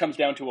that comes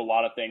down to a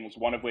lot of things,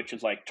 one of which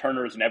is like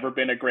Turner's never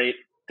been a great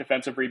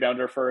defensive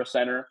rebounder for a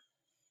center.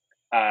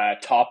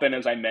 Toppin,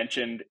 as I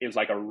mentioned, is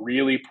like a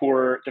really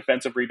poor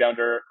defensive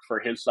rebounder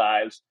for his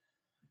size.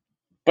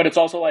 But it's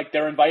also like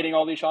they're inviting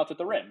all these shots at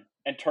the rim,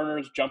 and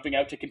Turner's jumping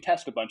out to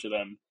contest a bunch of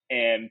them.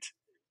 And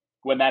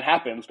when that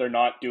happens, they're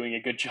not doing a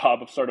good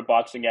job of sort of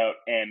boxing out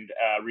and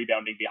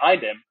rebounding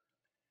behind him.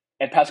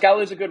 And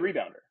Pascal is a good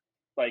rebounder.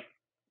 Like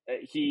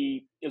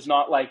He is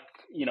not like,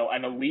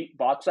 an elite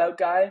box out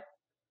guy,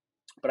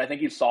 but I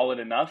think he's solid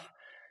enough.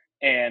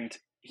 And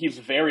he's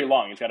very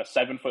long. He's got a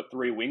 7'3"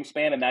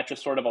 wingspan, and that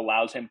just sort of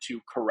allows him to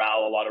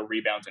corral a lot of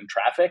rebounds in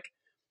traffic.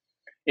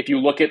 If you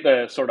look at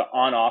the sort of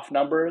on-off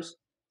numbers,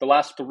 the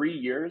last 3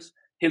 years,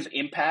 his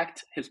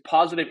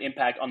positive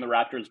impact on the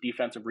Raptors'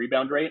 defensive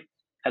rebound rate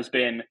has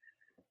been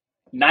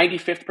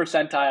 95th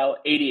percentile,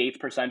 88th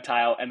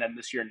percentile, and then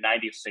this year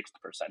 96th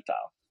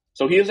percentile.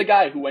 So he is a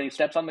guy who, when he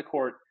steps on the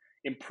court,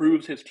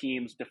 improves his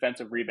team's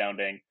defensive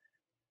rebounding.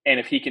 And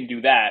if he can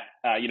do that,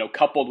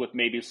 coupled with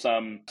maybe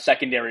some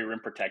secondary rim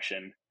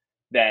protection,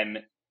 then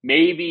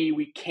maybe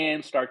we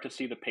can start to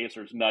see the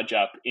Pacers nudge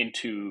up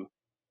into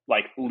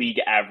like league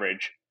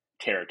average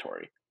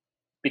territory.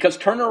 Because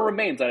Turner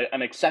remains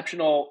an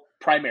exceptional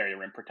primary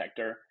rim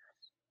protector,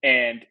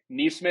 and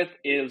Nesmith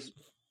is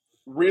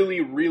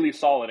really, really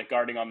solid at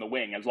guarding on the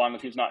wing, as long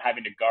as he's not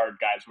having to guard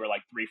guys who are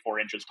like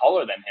 3-4 inches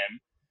taller than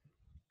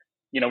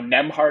him.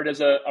 Nembhard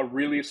is a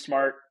really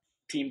smart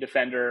team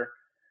defender.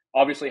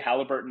 Obviously,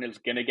 Halliburton is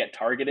going to get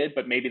targeted,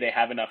 but maybe they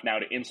have enough now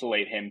to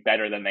insulate him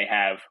better than they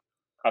have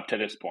up to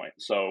this point.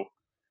 So,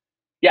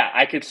 yeah,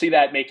 I could see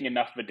that making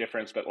enough of a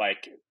difference that,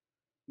 like,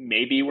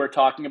 maybe we're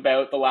talking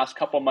about the last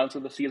couple months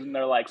of the season,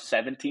 they're like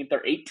 17th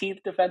or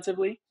 18th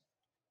defensively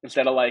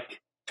instead of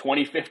like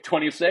 25th,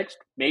 26th,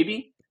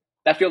 maybe.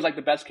 That feels like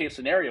the best case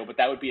scenario, but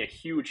that would be a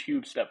huge,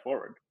 huge step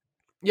forward.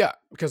 Yeah,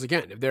 because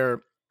again, if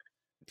they're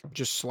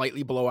just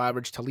slightly below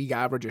average to league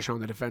average-ish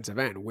on the defensive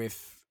end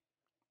with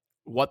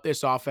what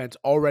this offense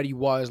already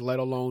was, let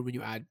alone when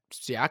you add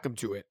Siakam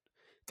to it,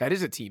 that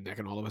is a team that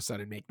can all of a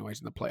sudden make noise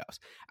in the playoffs.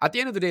 At the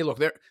end of the day, look,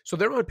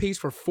 they're on pace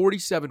for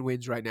 47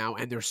 wins right now,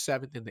 and they're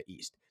 7th in the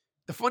East.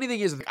 The funny thing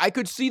is, I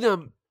could see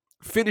them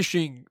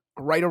finishing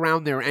right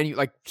around there,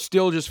 and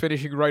still just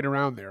finishing right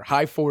around there,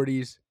 high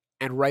 40s,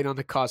 and right on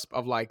the cusp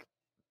of like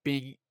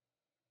being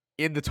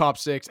in the top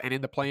 6 and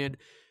in the play-in.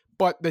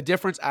 But the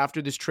difference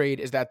after this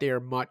trade is that they are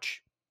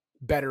much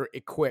better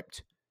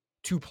equipped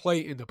to play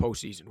in the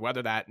postseason,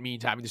 whether that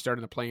means having to start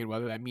in the play-in,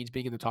 whether that means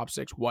being in the top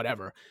 6,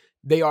 whatever.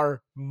 They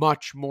are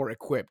much more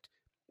equipped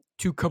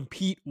to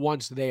compete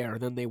once there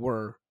than they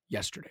were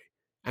yesterday.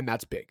 And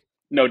that's big.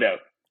 No doubt.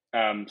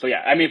 So,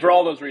 yeah, I mean, for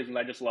all those reasons,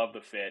 I just love the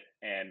fit,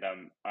 and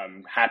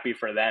I'm happy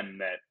for them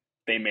that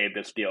they made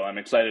this deal. I'm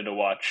excited to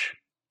watch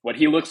what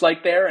he looks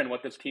like there and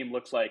what this team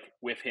looks like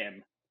with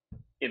him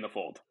in the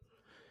fold.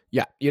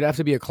 Yeah, you'd have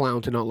to be a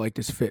clown to not like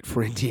this fit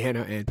for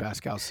Indiana and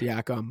Pascal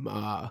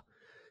Siakam.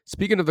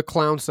 Speaking of the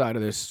clown side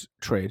of this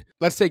trade,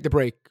 let's take the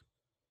break.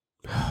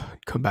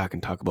 Come back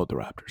and talk about the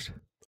Raptors.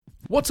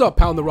 What's up,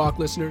 Pound the Rock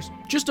listeners?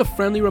 Just a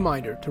friendly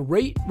reminder to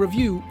rate,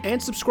 review,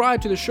 and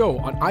subscribe to the show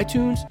on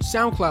iTunes,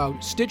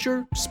 SoundCloud,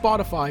 Stitcher,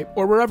 Spotify,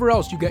 or wherever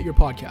else you get your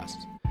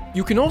podcasts.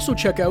 You can also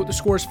check out the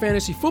Score's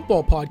Fantasy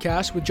Football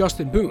podcast with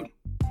Justin Boone.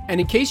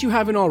 And in case you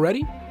haven't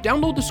already,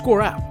 download the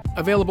Score app,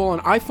 available on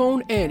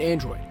iPhone and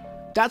Android.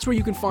 That's where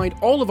you can find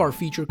all of our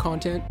feature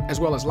content, as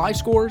well as live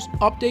scores,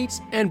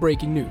 updates, and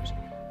breaking news.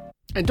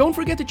 And don't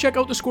forget to check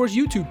out the Score's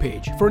YouTube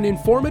page for an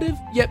informative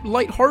yet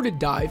lighthearted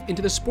dive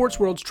into the sports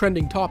world's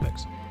trending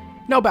topics.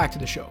 Now back to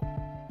the show.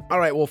 All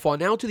right, well, Fawn,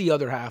 now to the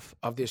other half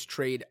of this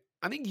trade.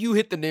 I think you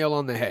hit the nail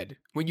on the head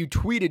when you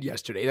tweeted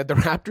yesterday that the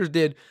Raptors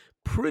did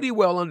pretty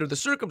well under the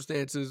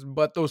circumstances,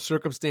 but those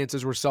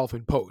circumstances were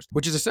self-imposed,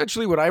 which is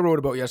essentially what I wrote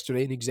about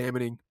yesterday in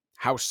examining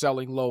how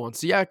selling low on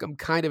Siakam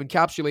kind of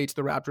encapsulates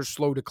the Raptors'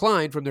 slow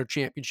decline from their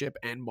championship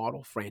and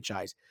model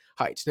franchise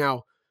heights.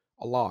 Now,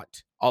 a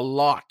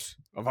lot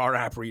of our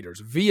app readers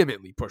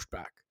vehemently pushed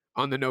back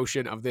on the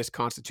notion of this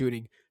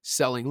constituting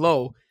selling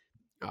low.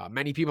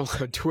 Many people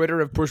on Twitter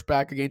have pushed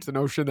back against the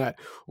notion that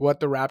what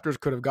the Raptors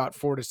could have got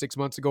 4 to 6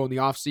 months ago in the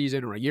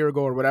offseason or a year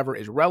ago or whatever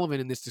is relevant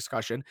in this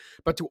discussion.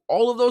 But to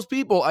all of those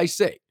people, I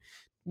say,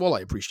 well, I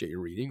appreciate your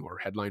reading or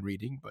headline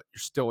reading, but you're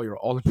still your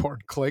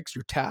all-important clicks,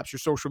 your taps, your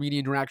social media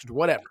interactions,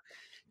 whatever.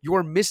 You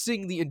are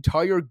missing the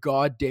entire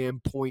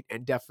goddamn point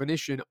and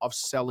definition of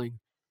selling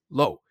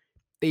low.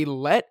 They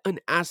let an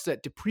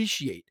asset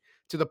depreciate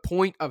to the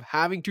point of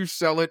having to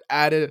sell it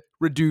at a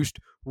reduced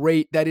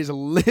rate. That is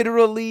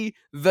literally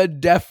the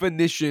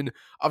definition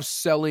of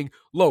selling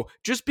low.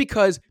 Just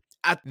because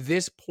at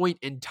this point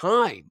in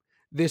time,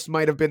 this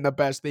might have been the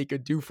best they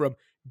could do for him,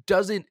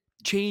 doesn't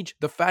change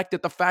the fact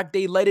that the fact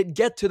they let it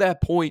get to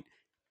that point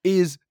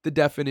is the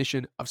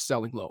definition of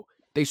selling low.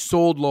 They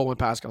sold low on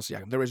Pascal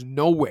Siakam. There is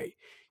no way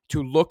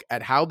to look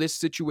at how this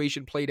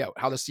situation played out,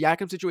 how the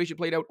Siakam situation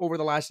played out over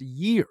the last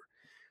year,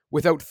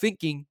 without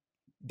thinking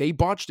they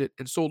botched it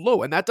and sold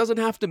low. And that doesn't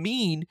have to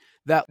mean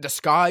that the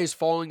sky is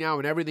falling now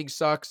and everything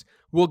sucks.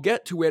 We'll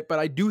get to it, but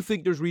I do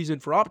think there's reason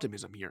for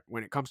optimism here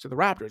when it comes to the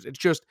Raptors. It's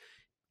just,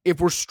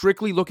 if we're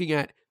strictly looking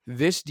at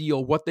this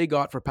deal, what they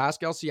got for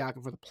Pascal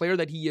Siakam, for the player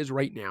that he is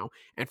right now,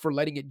 and for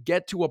letting it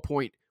get to a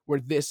point where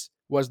this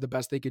was the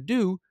best they could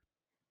do,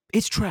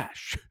 it's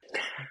trash.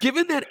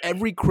 Given that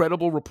every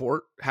credible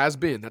report has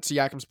been that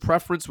Siakam's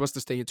preference was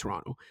to stay in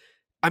Toronto,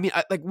 I mean,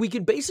 we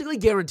can basically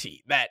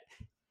guarantee that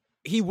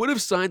he would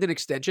have signed an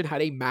extension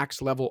had a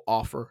max level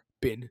offer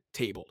been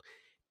tabled.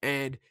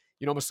 And,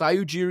 Masai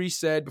Ujiri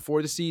said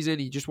before the season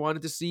he just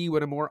wanted to see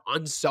what a more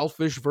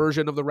unselfish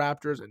version of the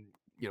Raptors and,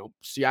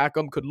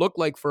 Siakam could look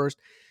like first.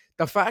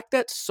 The fact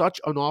that such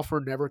an offer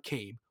never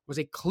came was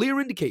a clear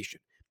indication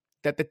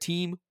that the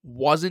team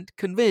wasn't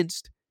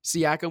convinced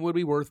Siakam would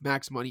be worth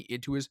max money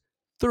into his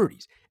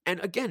 30s. And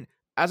again,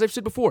 as I've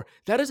said before,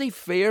 that is a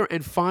fair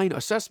and fine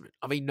assessment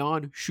of a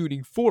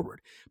non-shooting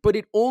forward. But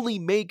it only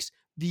makes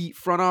the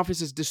front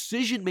office's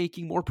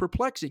decision-making more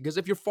perplexing. Because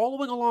if you're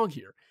following along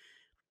here,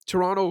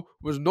 Toronto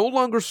was no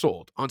longer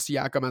sold on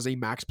Siakam as a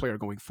max player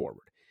going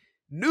forward.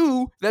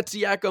 Knew that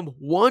Siakam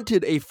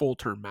wanted a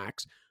full-term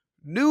max,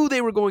 knew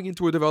they were going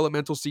into a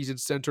developmental season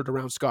centered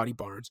around Scotty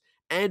Barnes,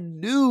 and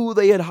knew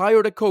they had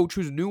hired a coach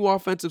whose new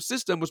offensive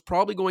system was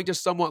probably going to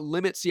somewhat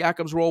limit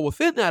Siakam's role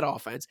within that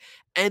offense,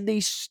 and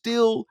they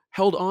still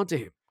held on to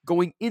him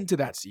going into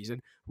that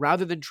season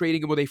rather than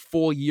trading him with a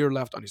full year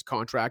left on his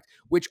contract,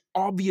 which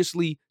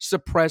obviously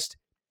suppressed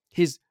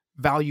his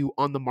value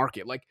on the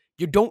market. Like,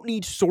 you don't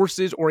need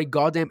sources or a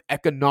goddamn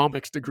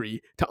economics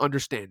degree to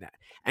understand that.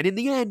 And in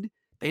the end,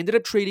 they ended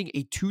up trading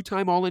a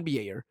two-time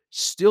All-NBAer,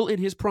 still in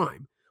his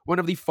prime, one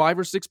of the 5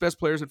 or 6 best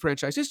players in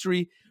franchise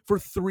history, for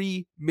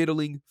 3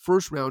 middling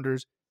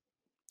first-rounders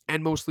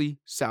and mostly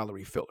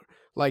salary filler.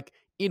 Like,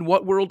 in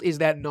what world is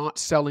that not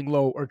selling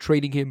low or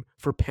trading him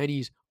for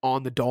pennies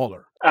on the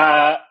dollar?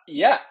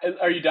 Yeah.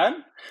 Are you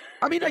done?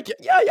 I mean,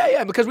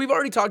 yeah. Because we've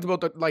already talked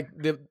about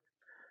the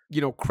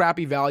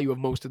crappy value of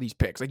most of these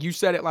picks. Like you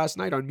said it last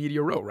night on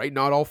Media Row, right?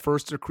 Not all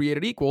firsts are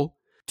created equal.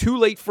 2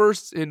 late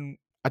firsts in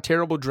a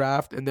terrible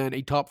draft, and then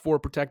a top 4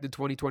 protected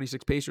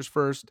 2026 Pacers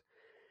first.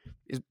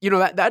 Is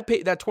that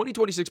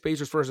 2026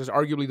 Pacers first is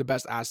arguably the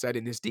best asset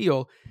in this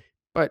deal.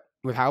 But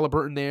with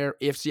Halliburton there,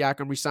 if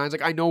Siakam resigns,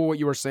 like I know what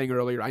you were saying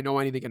earlier. I know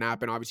anything can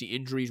happen. Obviously,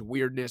 injuries,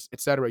 weirdness,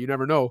 etc. You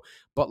never know.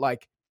 But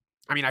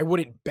I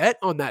wouldn't bet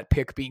on that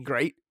pick being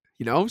great.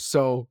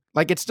 So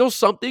it's still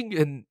something,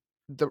 and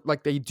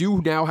they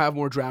do now have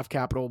more draft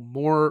capital,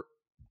 more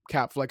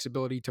cap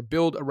flexibility to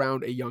build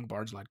around a young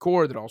Barnes-led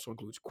core that also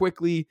includes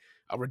Quickly,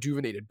 a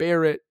rejuvenated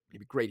Barrett,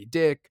 maybe Grady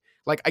Dick.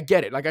 I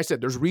get it. Like I said,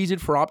 there's reason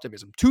for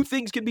optimism. 2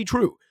 things can be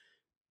true.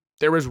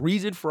 There is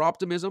reason for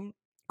optimism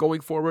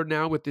going forward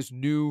now with this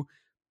new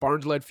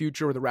Barnes-led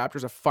future where the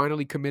Raptors have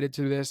finally committed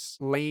to this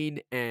lane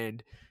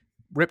and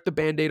ripped the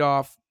Band-Aid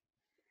off.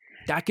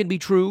 That can be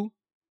true,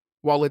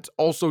 while it's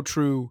also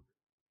true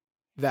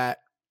that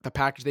the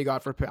package they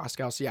got for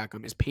Pascal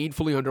Siakam is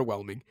painfully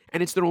underwhelming,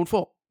 and it's their own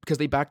fault because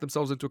they backed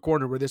themselves into a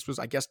corner where this was,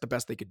 I guess, the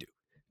best they could do.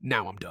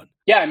 Now I'm done.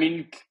 Yeah, I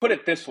mean, put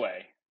it this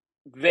way.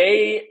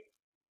 They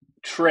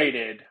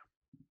traded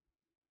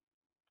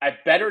a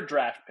better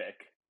draft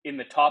pick in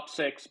the top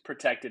 6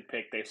 protected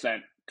pick they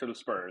sent to the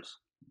Spurs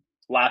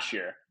last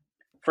year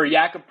for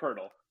Jakob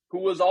Poeltl, who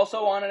was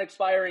also on an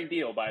expiring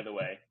deal, by the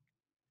way,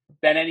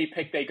 than any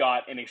pick they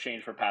got in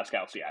exchange for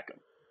Pascal Siakam.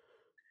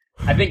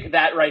 I think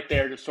that right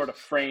there just sort of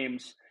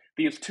frames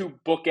these 2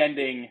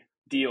 bookending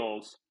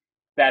deals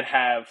that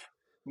have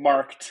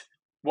marked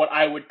what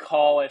I would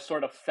call a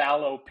sort of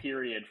fallow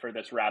period for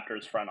this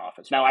Raptors front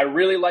office. Now, I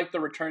really like the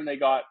return they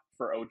got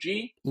for OG.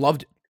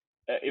 Loved it.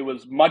 It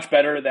was much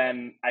better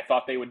than I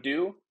thought they would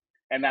do,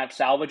 and that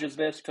salvages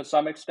this to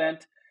some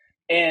extent.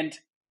 And,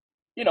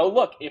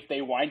 look, if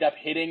they wind up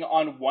hitting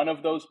on one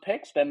of those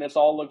picks, then this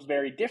all looks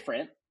very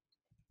different.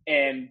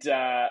 And,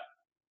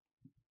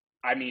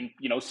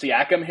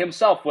 Siakam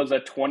himself was a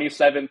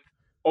 27th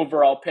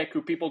overall pick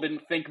who people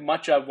didn't think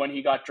much of when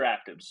he got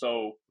drafted.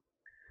 So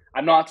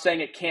I'm not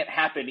saying it can't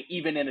happen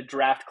even in a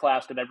draft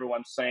class that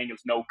everyone's saying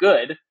is no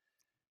good.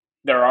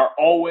 There are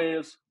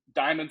always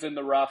diamonds in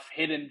the rough,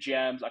 hidden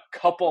gems, a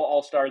couple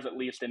all-stars at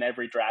least in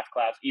every draft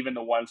class, even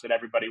the ones that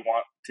everybody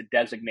wants to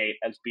designate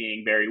as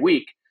being very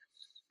weak.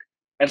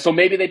 And so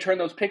maybe they turn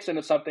those picks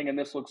into something and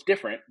this looks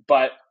different.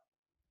 But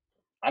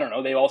I don't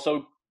know. They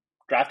also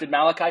drafted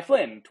Malachi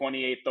Flynn,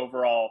 28th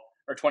overall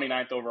or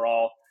 29th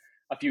overall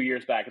a few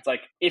years back. It's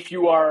like, if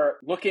you are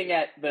looking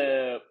at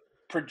the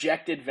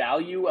projected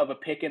value of a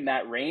pick in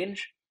that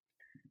range,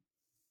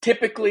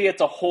 typically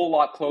it's a whole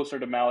lot closer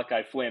to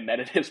Malachi Flynn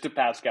than it is to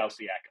Pascal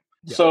Siakam.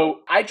 Yeah. So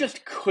I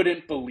just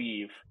couldn't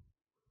believe,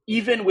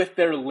 even with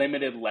their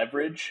limited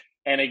leverage,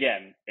 and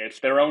again, it's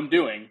their own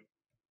doing,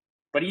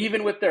 but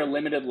even with their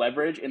limited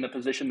leverage in the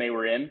position they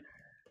were in,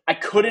 I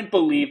couldn't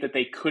believe that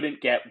they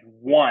couldn't get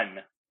one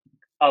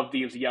of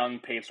these young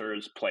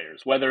Pacers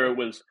players, whether it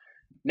was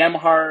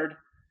Nembhard,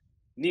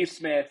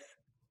 Nesmith,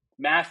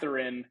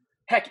 Mathurin,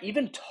 heck,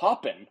 even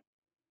Toppin.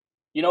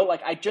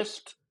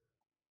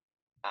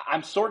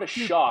 I'm sort of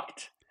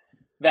shocked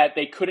that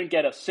they couldn't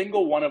get a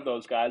single one of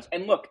those guys.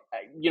 And look,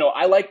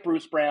 I like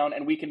Bruce Brown,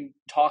 and we can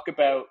talk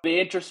about the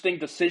interesting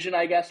decision,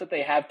 I guess, that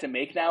they have to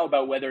make now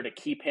about whether to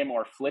keep him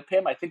or flip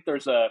him. I think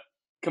there's a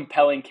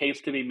compelling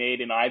case to be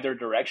made in either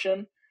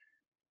direction.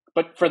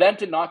 But for them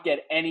to not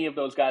get any of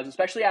those guys,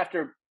 especially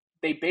after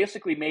they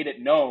basically made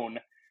it known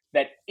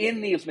that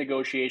in these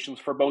negotiations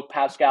for both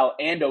Pascal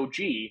and OG,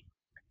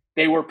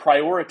 they were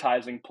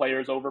prioritizing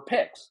players over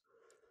picks.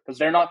 Because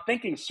they're not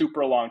thinking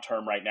super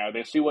long-term right now.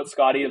 They see what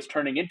Scotty is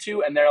turning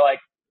into, and they're like,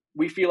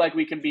 we feel like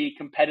we can be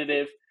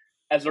competitive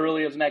as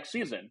early as next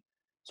season.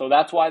 So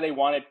that's why they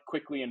wanted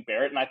Quickly and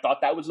Barrett, and I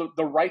thought that was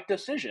the right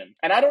decision.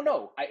 And I don't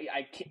know,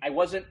 I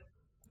wasn't,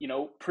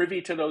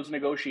 privy to those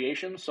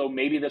negotiations, so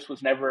maybe this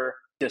was never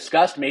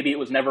discussed, maybe it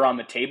was never on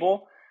the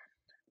table.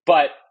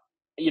 But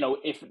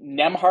if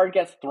Nembhard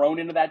gets thrown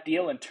into that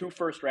deal and 2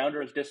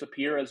 first-rounders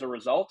disappear as a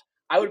result,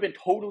 I would have been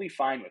totally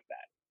fine with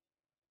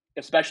that,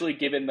 especially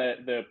given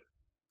the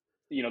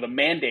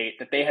mandate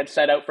that they had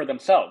set out for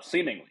themselves,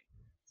 seemingly.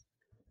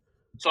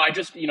 So I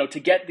just, to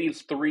get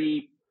these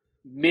 3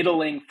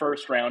 middling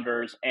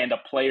first-rounders and a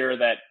player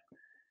that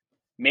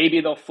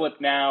maybe they'll flip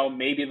now,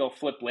 maybe they'll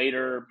flip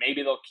later,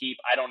 maybe they'll keep,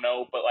 I don't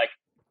know. But,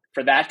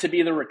 for that to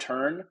be the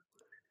return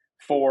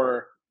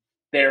for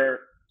their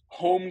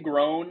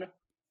homegrown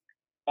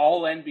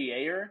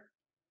all-NBAer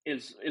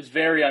is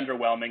very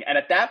underwhelming. And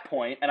at that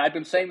point, and I've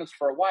been saying this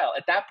for a while,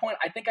 at that point,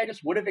 I think I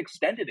just would have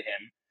extended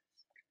him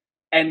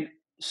and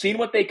seen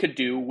what they could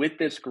do with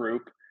this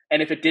group.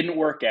 And if it didn't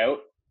work out,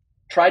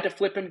 tried to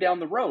flip him down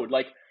the road.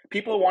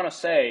 People want to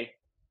say,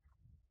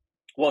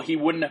 well, he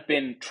wouldn't have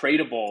been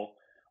tradable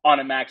on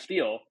a max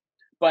deal.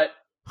 But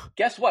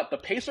guess what? The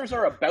Pacers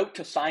are about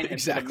to sign him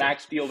to the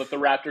max deal that the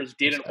Raptors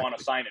didn't want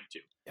to sign him to.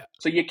 Yeah.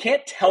 So you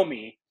can't tell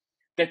me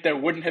that there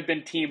wouldn't have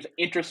been teams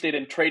interested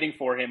in trading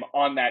for him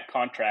on that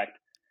contract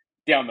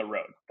down the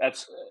road.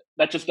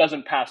 That just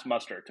doesn't pass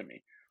muster to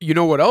me. You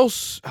know what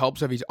else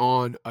helps if he's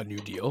on a new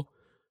deal?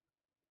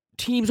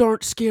 Teams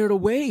aren't scared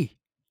away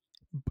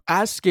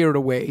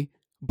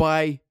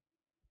by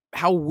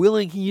how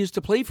willing he is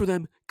to play for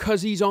them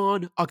because he's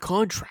on a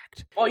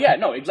contract. Well, yeah,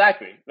 no,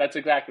 exactly. That's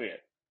exactly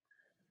it.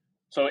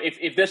 So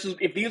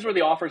if these were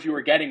the offers you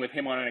were getting with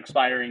him on an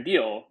expiring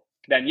deal,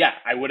 then yeah,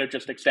 I would have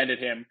just extended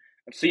him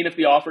and seen if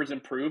the offers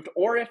improved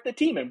or if the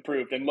team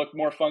improved and looked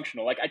more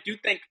functional. I do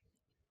think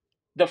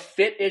the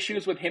fit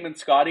issues with him and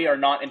Scottie are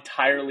not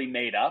entirely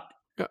made up.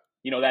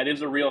 Yeah. That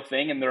is a real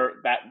thing, and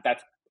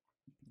that's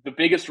the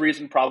biggest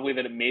reason probably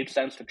that it made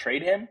sense to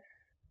trade him.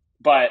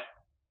 But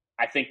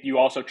I think you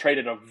also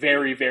traded a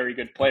very, very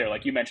good player.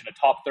 Like you mentioned, a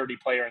top 30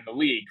 player in the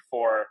league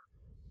for,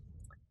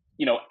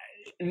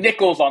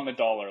 nickels on the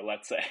dollar,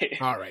 let's say.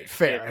 All right,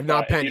 fair.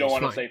 Not pennies. You don't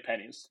want fine. to say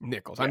pennies.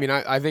 Nickels. Yeah. I mean,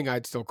 I think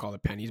I'd still call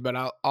it pennies, but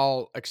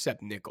I'll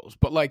accept nickels.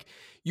 But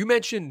you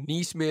mentioned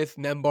Nesmith,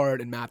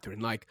 Nembhard, and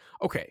Mathurin.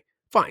 Okay,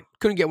 fine.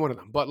 Couldn't get one of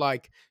them. But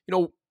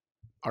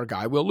our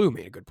guy Will Liu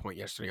made a good point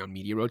yesterday on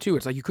Media Row too.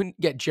 It's you couldn't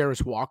get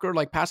Jarris Walker.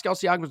 Pascal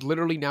Siakam was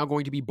literally now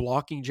going to be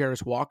blocking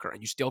Jarris Walker,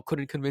 and you still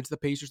couldn't convince the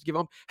Pacers to give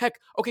him. Heck,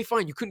 okay,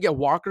 fine. You couldn't get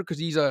Walker because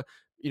he's a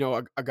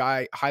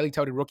guy, highly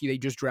touted rookie they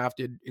just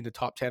drafted in the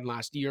top 10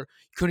 last year.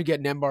 You couldn't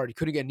get Nembhard. You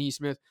couldn't get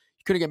Nesmith.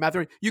 You couldn't get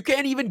Mathurin. You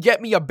can't even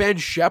get me a Ben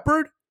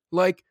Shepherd?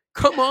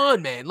 Come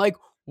on, man.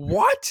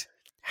 What?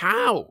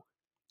 How?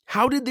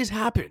 How did this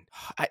happen?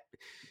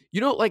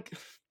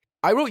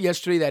 I wrote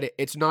yesterday that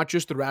it's not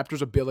just the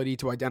Raptors' ability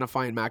to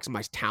identify and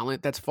maximize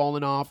talent that's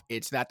fallen off.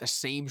 It's that the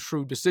same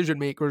shrewd decision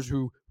makers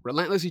who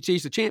relentlessly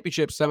chased the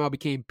championship somehow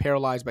became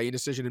paralyzed by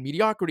indecision and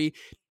mediocrity.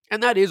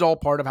 And that is all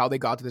part of how they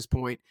got to this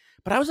point.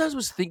 But as I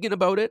was thinking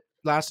about it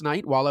last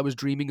night while I was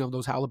dreaming of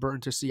those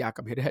Halliburton to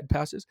Siakam hit-ahead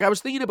passes, I was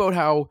thinking about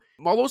how,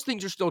 while those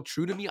things are still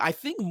true to me, I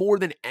think more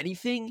than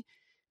anything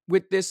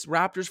with this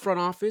Raptors front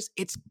office,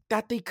 it's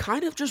that they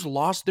kind of just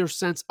lost their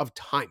sense of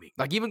timing.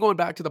 Even going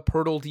back to the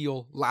Pirtle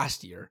deal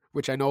last year,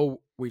 which I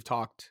know we've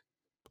talked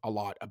a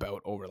lot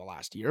about over the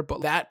last year,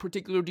 but that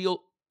particular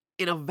deal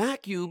in a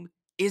vacuum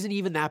isn't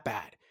even that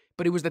bad.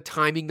 But it was the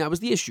timing that was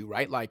the issue,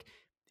 right?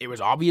 It was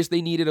obvious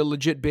they needed a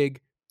legit big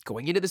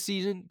going into the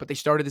season, but they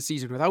started the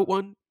season without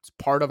one. It's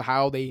part of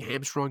how they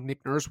hamstrung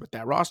Nick Nurse with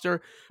that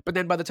roster. But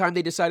then by the time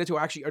they decided to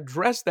actually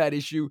address that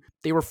issue,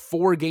 they were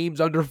 4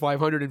 games under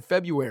 500 in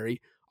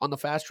February on the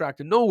fast track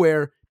to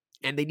nowhere,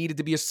 and they needed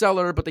to be a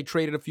seller, but they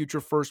traded a future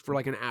first for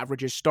an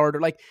average starter.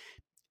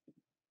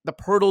 The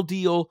Pirtle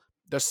deal,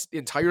 the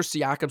entire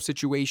Siakam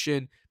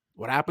situation,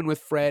 what happened with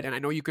Fred, and I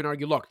know you can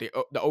argue, look,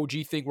 the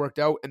OG thing worked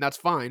out, and that's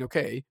fine,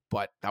 okay,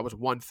 but that was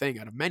one thing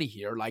out of many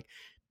here.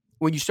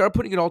 When you start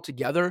putting it all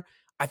together,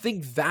 I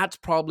think that's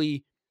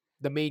probably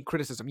the main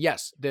criticism.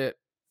 Yes, the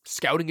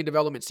scouting and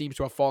development seems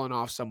to have fallen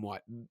off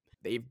somewhat.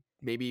 They've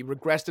maybe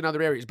regressed in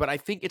other areas, but I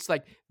think it's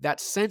that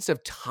sense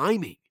of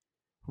timing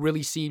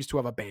really seems to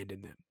have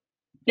abandoned them.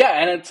 Yeah,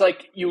 and it's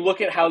you look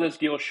at how this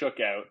deal shook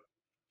out,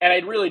 and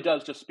it really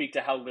does just speak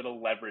to how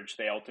little leverage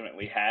they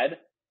ultimately had.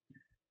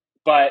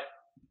 But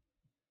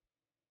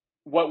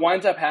what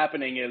winds up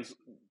happening is,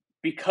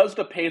 because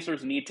the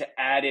Pacers need to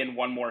add in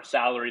one more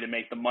salary to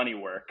make the money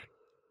work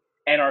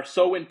and are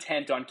so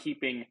intent on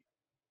keeping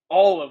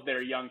all of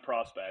their young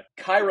prospects,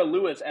 Kyra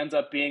Lewis ends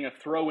up being a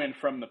throw-in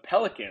from the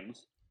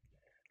Pelicans.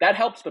 That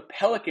helps the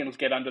Pelicans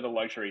get under the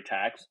luxury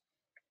tax.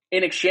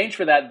 In exchange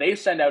for that, they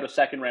send out a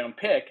second-round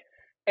pick,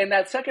 and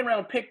that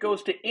second-round pick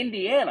goes to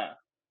Indiana.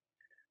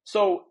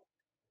 So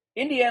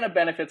Indiana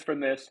benefits from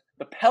this,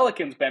 the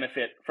Pelicans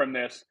benefit from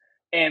this,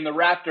 and the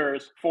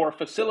Raptors, for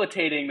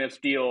facilitating this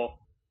deal,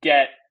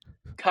 get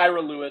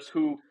Kyra Lewis,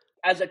 who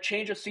as a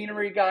change of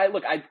scenery guy,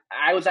 look,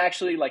 I was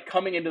actually like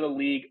coming into the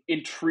league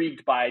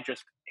intrigued by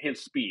just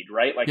his speed,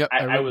 right? Like Yep,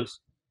 I was,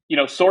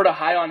 sort of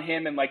high on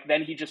him, and like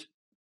then he just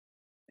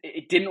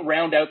it didn't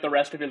round out the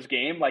rest of his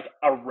game like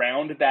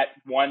around that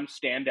one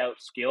standout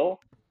skill,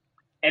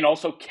 and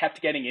also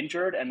kept getting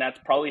injured, and that's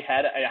probably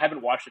I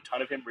haven't watched a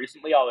ton of him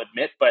recently, I'll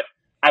admit, but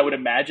I would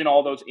imagine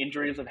all those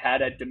injuries have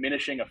had a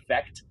diminishing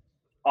effect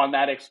on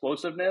that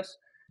explosiveness.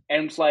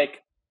 And it's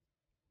like,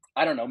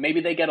 I don't know, maybe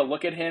they get a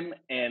look at him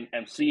and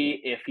see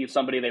if he's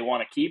somebody they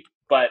want to keep,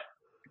 but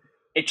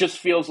it just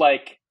feels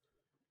like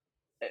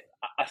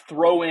a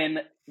throw-in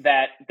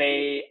that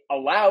they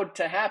allowed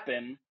to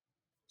happen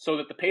so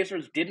that the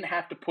Pacers didn't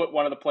have to put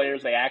one of the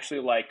players they actually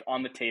liked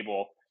on the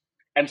table,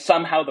 and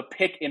somehow the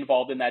pick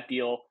involved in that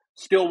deal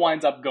still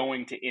winds up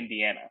going to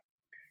Indiana.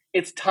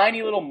 It's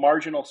tiny little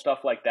marginal stuff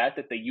like that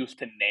they used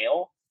to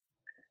nail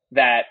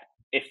that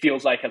it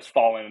feels like has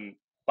fallen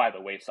by the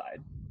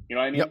wayside. You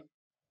know what I mean? Yep,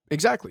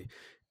 exactly.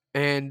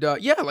 And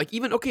like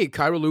even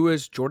Kyra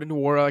Lewis, Jordan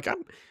Nwora,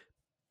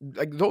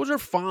 those are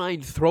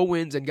fine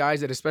throw-ins and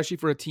guys that, especially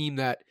for a team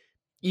that,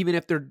 even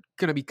if they're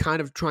going to be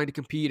kind of trying to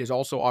compete, is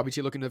also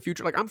obviously looking to the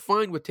future. Like, I'm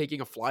fine with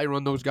taking a flyer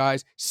on those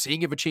guys,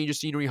 seeing if a change of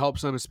scenery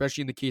helps them,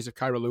 especially in the case of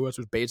Kyra Lewis,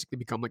 who's basically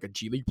become like a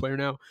G League player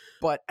now.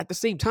 But at the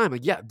same time,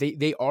 like, yeah,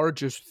 they are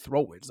just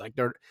throw-ins. Like,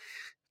 there's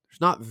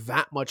not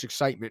that much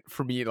excitement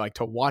for me, like,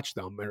 to watch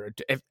them.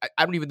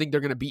 I don't even think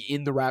they're going to be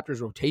in the Raptors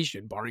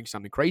rotation, barring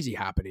something crazy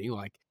happening.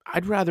 Like,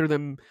 I'd rather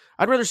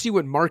see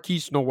what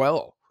Marquise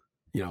Noel,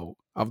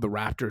 of the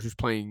Raptors, who's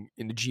playing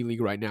in the G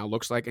League right now,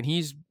 looks like, and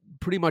he's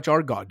pretty much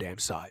our goddamn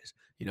size,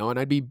 and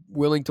I'd be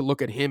willing to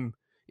look at him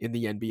in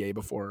the NBA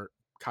before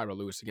Kyra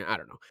Lewis again. I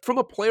don't know. From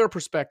a player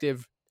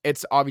perspective,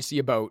 it's obviously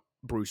about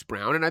Bruce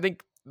Brown, and I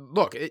think,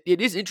 look,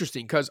 it is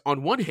interesting because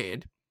on one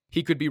hand,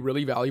 he could be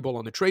really valuable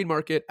on the trade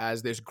market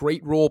as this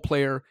great role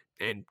player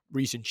and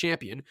recent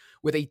champion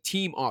with a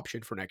team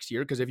option for next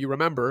year. Because if you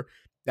remember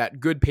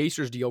that good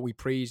Pacers deal we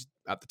praised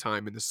at the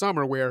time in the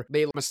summer, where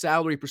they, from a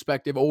salary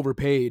perspective,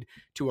 overpaid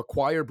to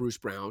acquire Bruce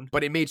Brown,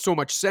 but it made so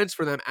much sense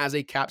for them as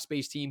a cap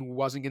space team who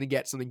wasn't going to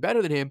get something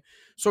better than him.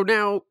 So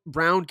now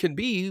Brown can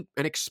be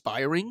an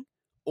expiring,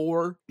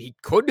 or he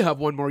could have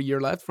one more year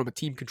left from a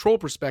team control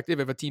perspective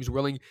if a team's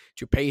willing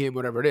to pay him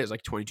whatever it is,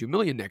 like $22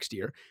 million next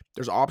year.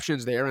 There's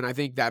options there, and I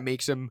think that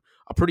makes him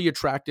a pretty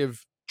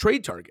attractive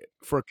trade target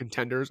for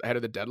contenders ahead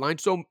of the deadline.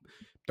 So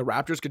the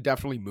Raptors could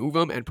definitely move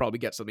him and probably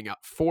get something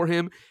out for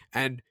him,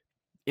 and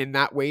in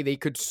that way they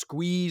could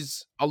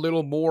squeeze a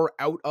little more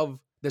out of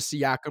the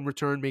Siakam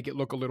return, make it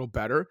look a little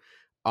better.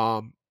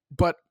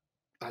 But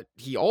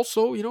he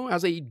also,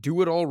 as a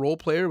do-it-all role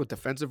player with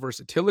defensive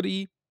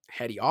versatility,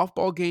 heady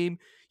off-ball game,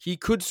 he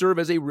could serve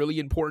as a really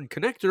important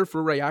connector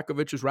for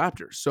Rajakovic's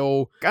Raptors.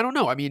 So, I don't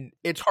know. I mean,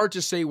 it's hard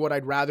to say what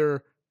I'd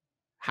rather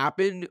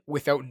happen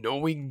without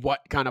knowing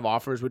what kind of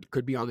offers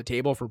could be on the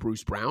table for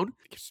Bruce Brown.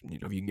 Because,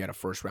 if you can get a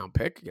first-round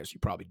pick, I guess you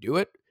probably do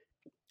it.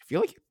 I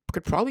feel like you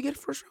could probably get a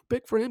first-round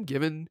pick for him,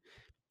 given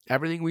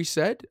everything we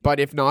said. But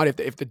if not,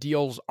 if the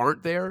deals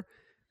aren't there,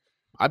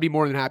 I'd be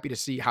more than happy to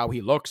see how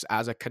he looks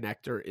as a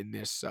connector in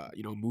this,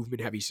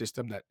 movement-heavy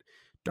system that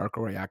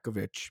Darko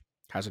Rajakovic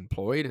has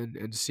employed,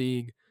 and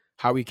seeing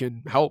how he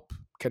can help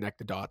connect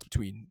the dots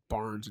between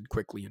Barnes and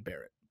Quickly and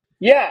Barrett.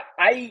 Yeah,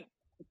 I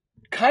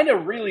kind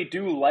of really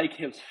do like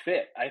his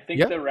fit. I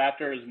think the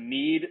Raptors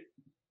need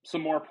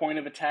some more point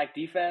of attack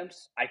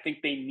defense. I think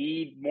they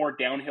need more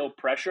downhill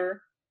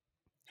pressure.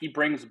 He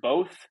brings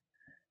both.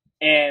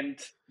 And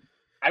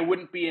I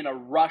wouldn't be in a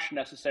rush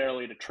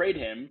necessarily to trade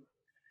him.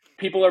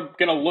 People are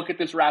going to look at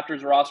this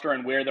Raptors roster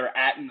and where they're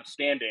at in the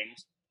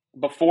standings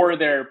before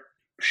their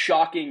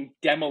shocking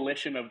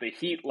demolition of the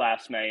Heat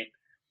last night.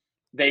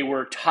 They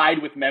were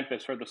tied with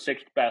Memphis for the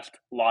 6th best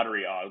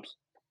lottery odds.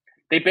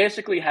 They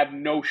basically have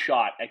no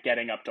shot at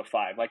getting up to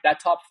 5. Like, that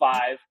top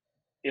 5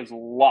 is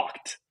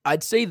locked.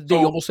 I'd say they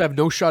almost have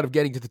no shot of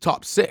getting to the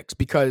top 6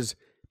 because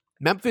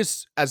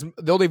Memphis, as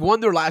though they've won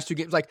their last 2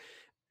 games, like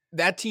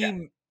that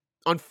team,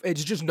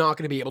 it's just not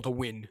going to be able to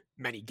win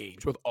many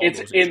games with all.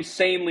 It's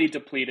insanely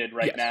depleted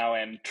right now,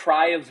 and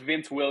try as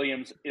Vince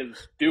Williams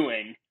is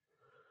doing,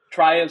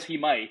 try as he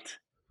might,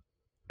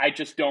 I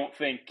just don't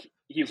think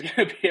he's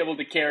going to be able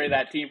to carry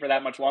that team for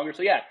that much longer.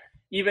 So yeah,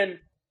 even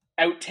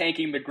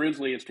out-tanking the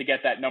Grizzlies to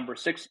get that number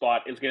 6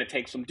 spot is going to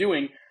take some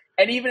doing.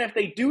 And even if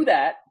they do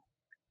that,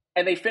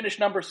 and they finish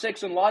number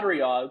 6 in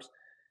lottery odds,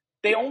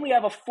 they only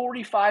have a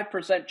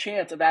 45%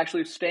 chance of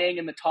actually staying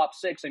in the top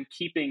 6 and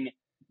keeping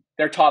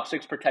their top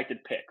 6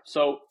 protected pick.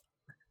 So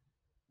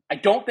I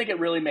don't think it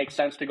really makes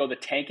sense to go the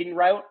tanking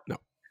route. No.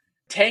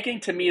 Tanking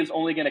to me is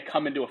only going to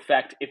come into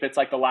effect if it's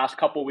like the last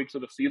couple weeks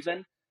of the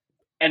season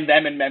and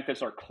them and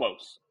Memphis are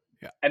close.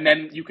 Yeah. And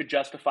then you could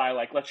justify,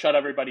 like, let's shut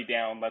everybody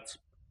down. Let's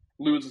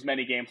lose as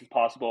many games as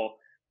possible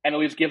and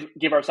at least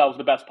give ourselves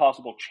the best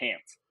possible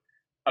chance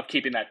of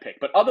keeping that pick.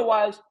 But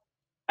otherwise,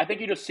 I think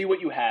you just see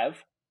what you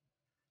have.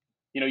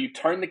 You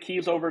turn the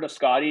keys over to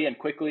Scotty and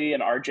Quickly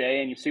and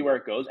RJ and you see where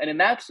it goes. And in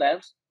that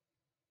sense,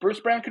 Bruce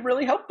Brown could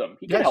really help them.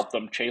 He could help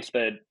them chase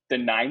the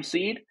 9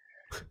 seed.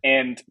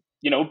 And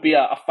be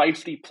a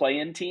feisty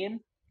play-in team.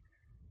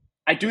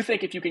 I do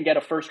think if you can get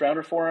a first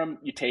rounder for him,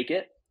 you take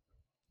it.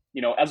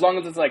 As long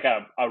as it's like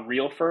a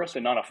real first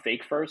and not a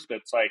fake first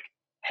that's like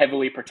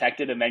heavily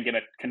protected and then going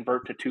to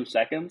convert to 2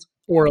 seconds.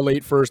 Or a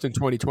late first in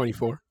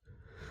 2024.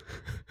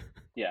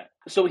 Yeah.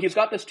 So he's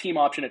got this team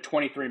option at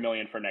 $23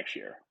 million for next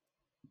year.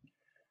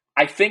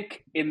 I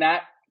think in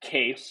that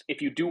case,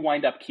 if you do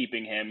wind up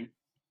keeping him,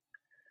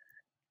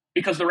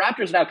 because the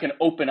Raptors now can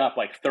open up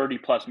like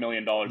 $30+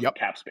 million of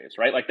cap space,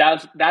 right? Like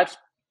that's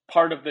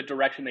part of the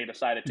direction they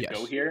decided to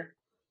go here.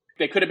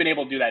 They could have been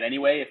able to do that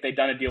anyway. If they'd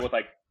done a deal with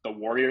like the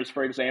Warriors,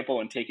 for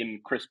example, and taken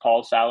Chris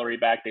Paul's salary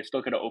back, they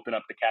still could have opened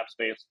up the cap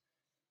space.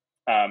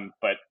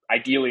 But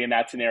ideally in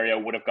that scenario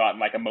would have gotten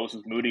like a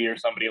Moses Moody or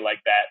somebody like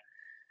that.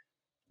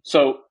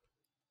 So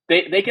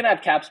they can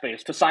have cap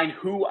space to sign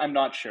who, I'm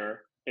not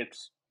sure.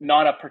 It's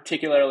not a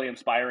particularly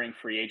inspiring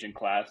free agent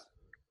class.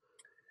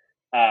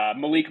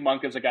 Malik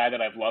Monk is a guy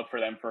that I've loved for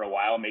them for a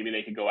while. Maybe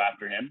they could go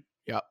after him.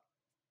 Yep.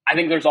 I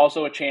think there's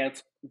also a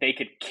chance they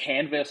could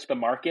canvass the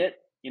market,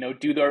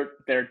 do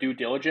their due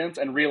diligence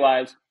and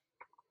realize,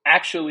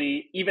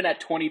 actually, even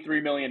at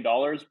 $23 million,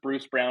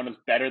 Bruce Brown is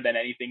better than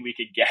anything we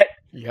could get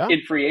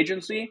in free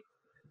agency.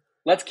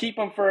 Let's keep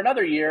him for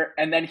another year,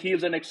 and then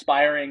he's an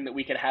expiring that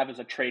we could have as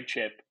a trade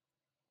chip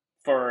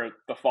for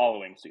the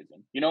following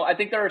season. I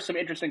think there are some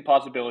interesting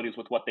possibilities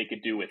with what they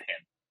could do with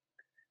him.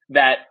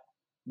 That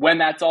when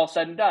that's all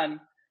said and done,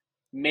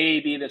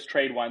 maybe this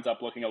trade winds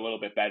up looking a little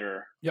bit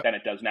better than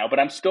it does now. But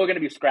I'm still going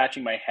to be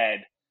scratching my head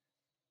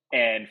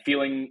and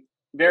feeling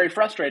very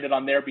frustrated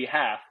on their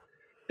behalf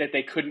that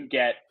they couldn't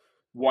get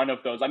one of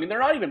those. I mean, they're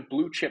not even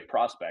blue chip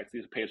prospects,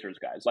 these Pacers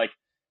guys. Like,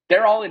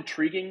 they're all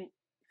intriguing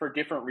for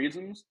different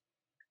reasons.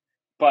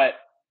 But,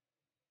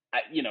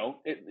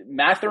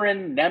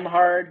 Mathurin,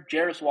 Nembhard,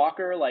 Jarris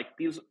Walker, like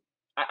these,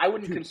 I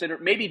wouldn't consider,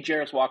 maybe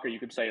Jarris Walker you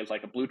could say is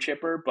like a blue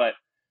chipper, but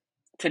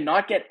to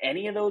not get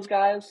any of those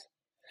guys.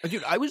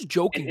 Dude, I was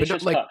joking, but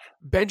not like tough.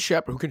 Ben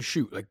Shepherd who can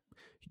shoot, like,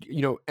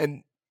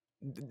 and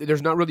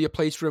there's not really a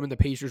place for him in the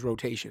Pacers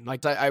rotation.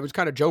 Like, I was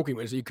kind of joking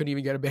with it, so you couldn't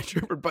even get a Ben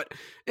Shepherd. But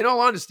in all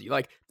honesty,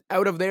 like,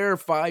 out of their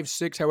 5,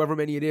 6, however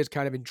many it is,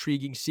 kind of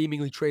intriguing,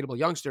 seemingly tradable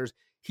youngsters,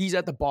 he's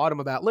at the bottom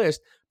of that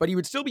list. But he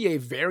would still be a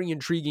very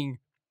intriguing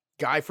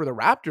guy for the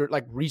Raptors,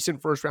 like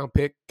recent first round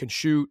pick, can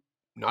shoot,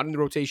 not in the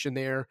rotation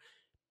there.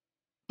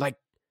 Like,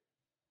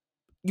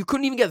 you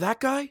couldn't even get that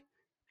guy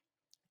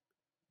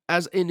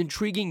as an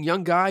intriguing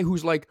young guy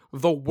who's like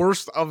the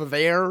worst of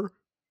their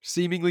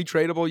seemingly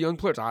tradable young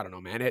players. I don't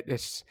know, man.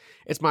 It's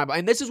my,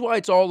 and this is why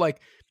it's all like,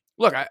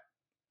 look,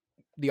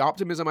 the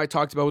optimism I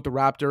talked about with the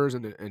Raptors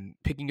and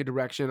picking a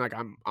direction, like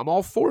I'm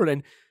all for it.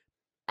 And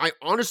I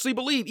honestly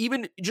believe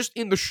even just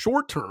in the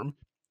short term,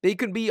 they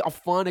could be a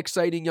fun,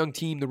 exciting young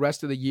team the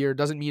rest of the year.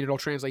 Doesn't mean it'll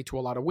translate to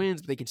a lot of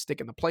wins, but they can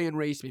stick in the play-in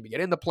race, maybe get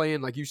in the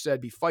play-in, like you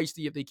said, be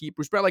feisty if they keep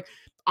Bruce Brown. Like,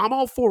 I'm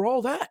all for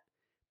all that.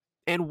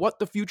 And what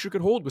the future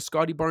could hold with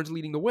Scotty Barnes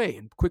leading the way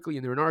and quickly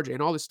in there and RJ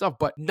and all this stuff.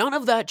 But none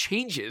of that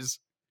changes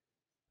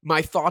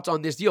my thoughts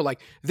on this deal.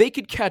 Like, they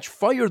could catch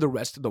fire the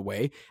rest of the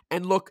way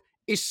and look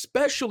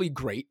especially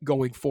great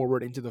going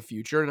forward into the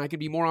future. And I can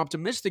be more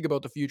optimistic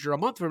about the future a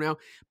month from now,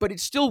 but it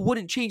still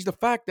wouldn't change the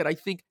fact that I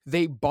think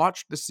they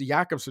botched the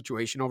Siakam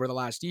situation over the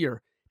last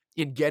year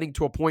in getting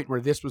to a point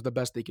where this was the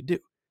best they could do.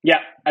 Yeah,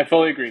 I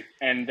fully agree.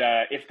 And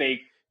if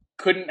they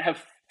couldn't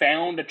have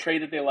found a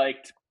trade that they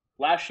liked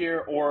last year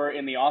or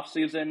in the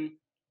offseason,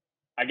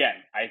 again,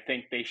 I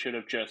think they should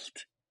have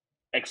just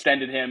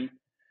extended him.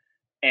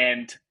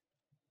 And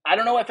I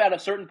don't know if at a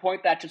certain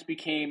point that just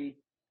became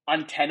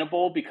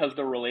untenable because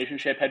the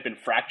relationship had been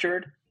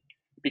fractured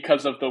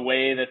because of the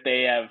way that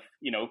they have,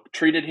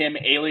 treated him,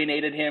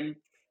 alienated him,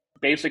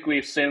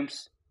 basically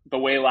since the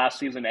way last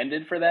season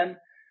ended for them.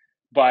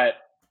 But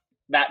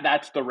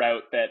that's the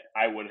route that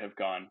I would have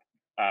gone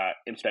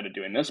instead of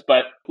doing this.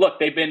 But look,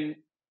 they've been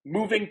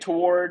moving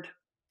toward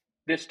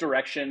this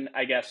direction,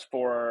 I guess,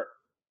 for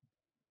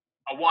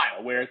a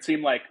while, where it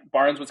seemed like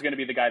Barnes was going to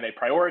be the guy they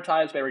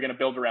prioritized. They were going to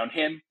build around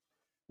him.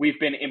 We've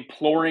been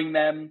imploring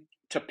them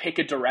to pick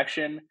a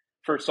direction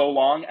for so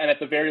long, and at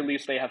the very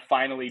least, they have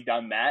finally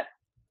done that.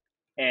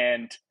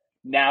 And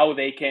now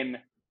they can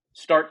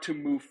start to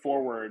move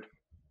forward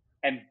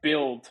and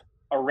build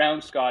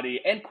around Scotty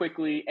and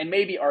quickly, and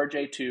maybe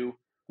RJ too,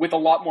 with a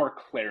lot more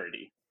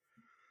clarity.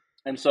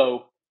 And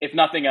so, if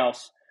nothing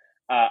else,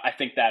 I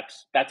think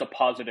that's a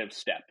positive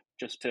step,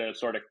 just to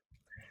sort of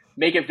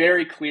make it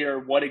very clear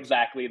what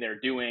exactly they're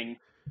doing,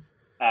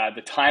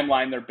 the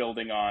timeline they're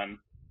building on.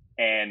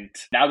 And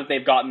now that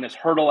they've gotten this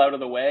hurdle out of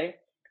the way,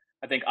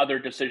 I think other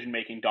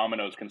decision-making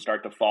dominoes can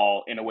start to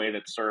fall in a way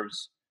that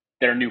serves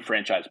their new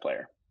franchise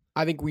player.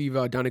 I think we've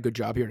done a good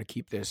job here to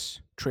keep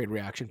this trade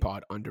reaction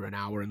pod under an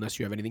hour, unless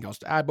you have anything else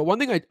to add. But one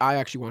thing I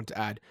actually wanted to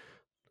add,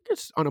 I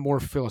guess on a more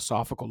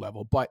philosophical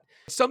level, but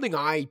something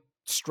I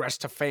stress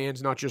to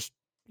fans, not just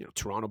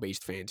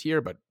Toronto-based fans here,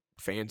 but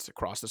fans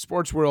across the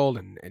sports world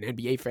and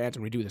NBA fans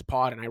when we do this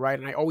pod, and I write,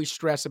 and I always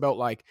stress about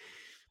like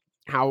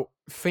how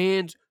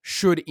fans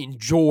should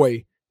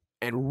enjoy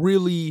and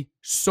really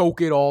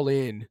soak it all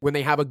in when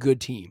they have a good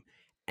team.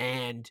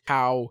 and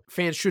how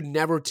fans should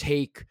never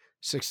take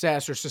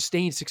success or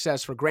sustained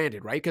success for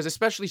granted, right? Because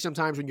especially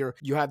sometimes when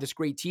you have this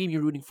great team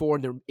you're rooting for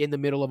and they're in the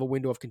middle of a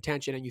window of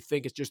contention and you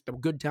think it's just the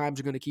good times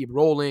are going to keep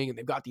rolling and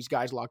they've got these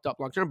guys locked up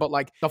long term, but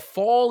like the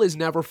fall is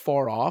never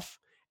far off.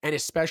 And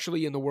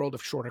especially in the world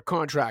of shorter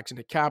contracts and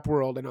the cap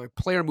world and like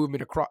player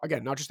movement across,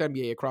 again, not just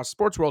NBA, across the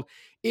sports world,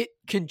 it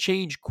can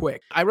change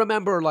quick. I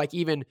remember like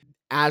even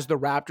as the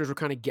Raptors were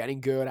kind of getting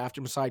good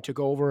after Masai took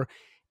over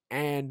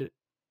and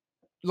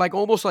like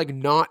almost like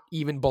not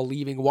even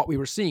believing what we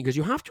were seeing. Because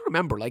you have to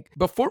remember, like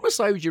before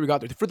Masai Ujiri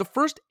got there, for the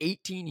first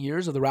 18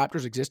 years of the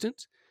Raptors'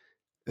 existence,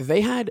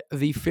 they had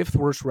the 5th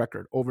worst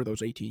record over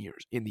those 18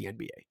 years in the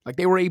NBA. Like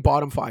they were a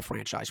bottom 5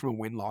 franchise from a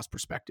win-loss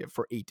perspective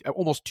for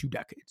almost 2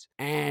 decades.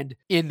 And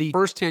in the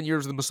first 10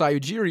 years of the Masai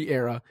Ujiri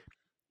era,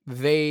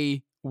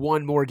 they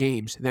won more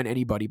games than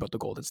anybody but the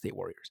Golden State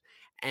Warriors.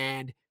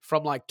 And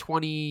from like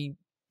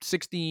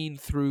 2016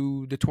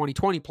 through the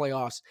 2020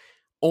 playoffs,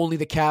 only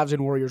the Cavs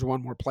and Warriors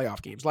won more playoff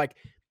games. Like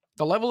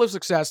the level of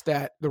success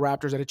that the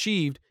Raptors had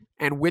achieved,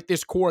 and with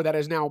this core that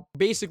has now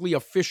basically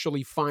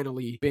officially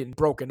finally been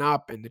broken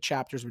up and the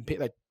chapters been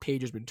that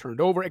page has been turned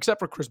over, except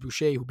for Chris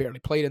Boucher, who barely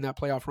played in that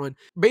playoff run.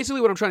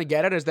 Basically what I'm trying to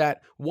get at is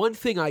that one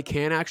thing I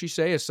can actually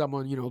say as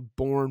someone,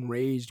 born,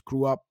 raised,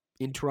 grew up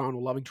in Toronto,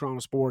 loving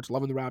Toronto sports,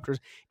 loving the Raptors,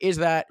 is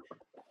that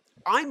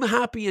I'm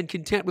happy and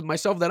content with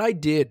myself that I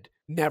did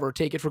never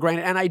take it for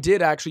granted. And I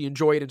did actually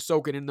enjoy it and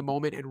soak it in the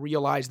moment and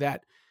realize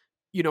that,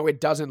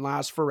 it doesn't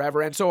last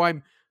forever. And so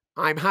I'm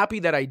happy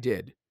that I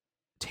did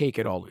take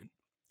it all in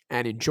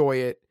and enjoy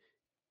it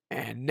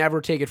and never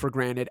take it for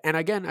granted. And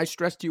again, I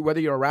stress to you, whether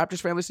you're a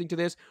Raptors fan listening to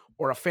this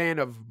or a fan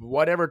of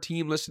whatever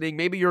team listening,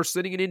 maybe you're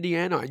sitting in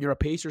Indiana and you're a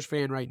Pacers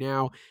fan right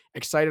now,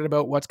 excited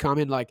about what's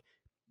coming. Like,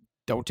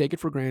 don't take it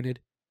for granted.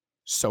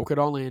 Soak it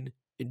all in.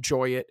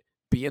 Enjoy it.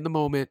 Be in the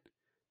moment,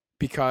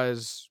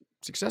 because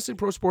success in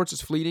pro sports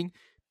is fleeting.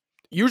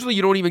 Usually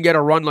you don't even get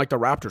a run like the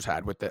Raptors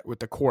had with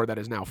the core that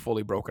is now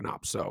fully broken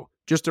up. So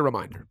just a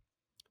reminder,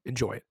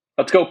 enjoy it.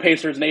 Let's go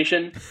Pacers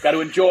Nation. Got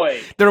to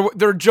enjoy.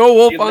 They're Joe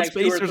Wolfon's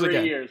Pacers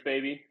again. Years,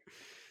 baby.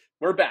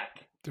 We're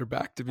back. They're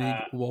back to being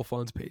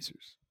Wolfon's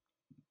Pacers.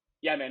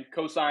 Yeah, man.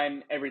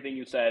 Co-sign everything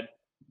you said.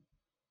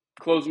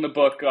 Closing the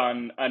book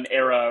on an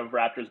era of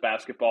Raptors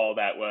basketball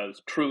that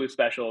was truly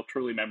special,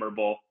 truly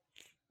memorable.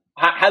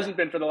 Hasn't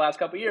been for the last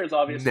couple of years,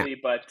 obviously,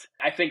 but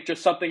I think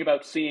just something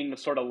about seeing the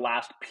sort of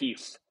last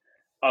piece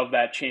of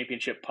that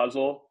championship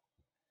puzzle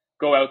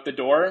go out the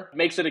door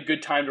makes it a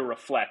good time to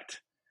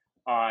reflect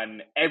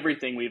on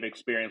everything we've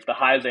experienced, the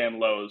highs and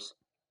lows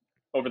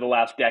over the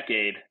last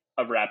decade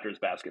of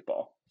Raptors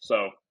basketball.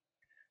 So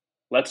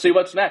let's see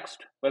what's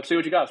next. Let's see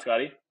what you got,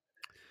 Scotty.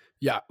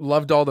 Yeah,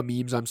 loved all the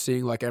memes I'm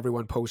seeing, like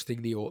everyone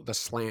posting the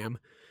slam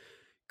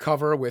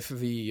cover with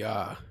the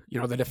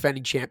the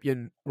defending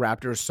champion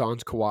Raptors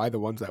sans Kawhi, the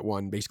ones that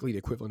won basically the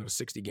equivalent of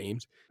 60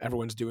 games.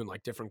 Everyone's doing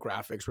like different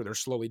graphics where they're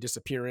slowly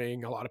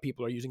disappearing. A lot of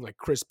people are using like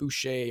Chris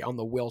Boucher on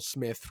the Will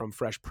Smith from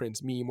Fresh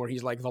Prince meme where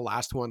he's like the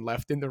last one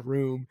left in the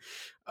room.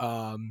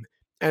 And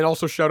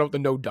also shout out the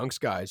No Dunks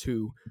guys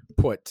who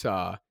put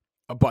a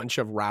bunch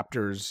of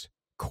Raptors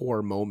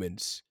core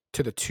moments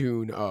to the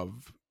tune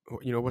of,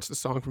 what's the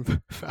song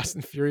from Fast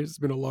and Furious? It's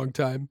been a long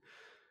time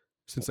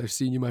since I've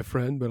seen you, my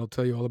friend, but I'll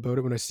tell you all about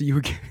it when I see you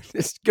again.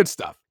 It's good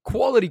stuff.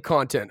 Quality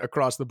content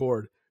across the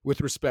board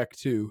with respect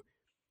to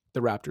the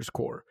Raptors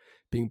core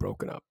being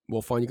broken up.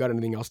 Wolfon, you got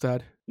anything else to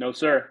add? No,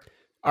 sir.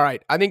 All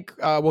right. I think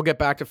we'll get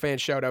back to fan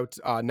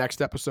shout-outs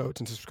next episode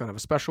since this was kind of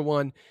a special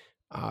one.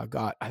 I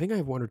think I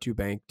have 1 or 2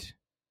 banked.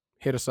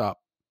 Hit us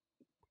up.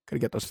 Got to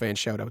get those fan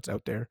shout-outs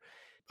out there.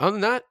 Other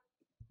than that,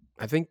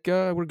 I think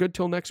we're good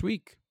till next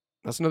week.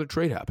 That's another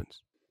trade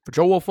happens. For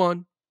Joe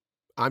Wolfon,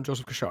 I'm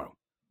Joseph Cacharo.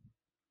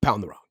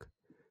 Pound the rock.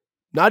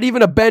 Not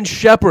even a Ben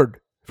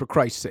Shepherd, for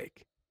Christ's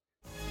sake.